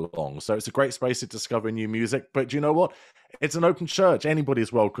like they belong. So it's a great space to discover new music. But you know what? It's an open church.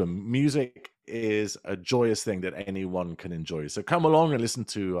 Anybody's welcome. Music is a joyous thing that anyone can enjoy. So come along and listen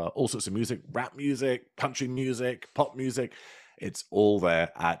to all sorts of music, rap music, country music, pop music. It's all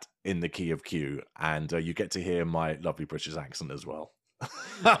there at In the Key of Q. And you get to hear my lovely British accent as well.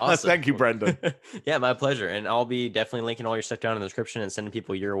 Awesome. Thank you, Brendan. Yeah, my pleasure. And I'll be definitely linking all your stuff down in the description and sending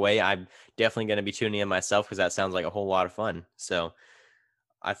people your way. I'm definitely going to be tuning in myself because that sounds like a whole lot of fun. So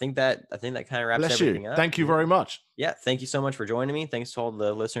I think that kind of wraps everything up. Thank you very much. Yeah, thank you so much for joining me. Thanks to all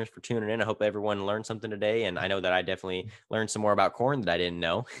the listeners for tuning in. I hope everyone learned something today, and I know that I definitely learned some more about Korn that I didn't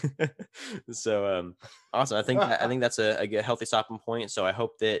know. So awesome. I think that's a good, healthy stopping point. So I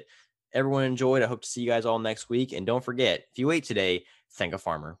hope that everyone enjoyed. I hope to see you guys all next week. And don't forget, if you ate today, thank a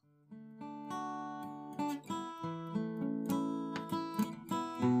farmer.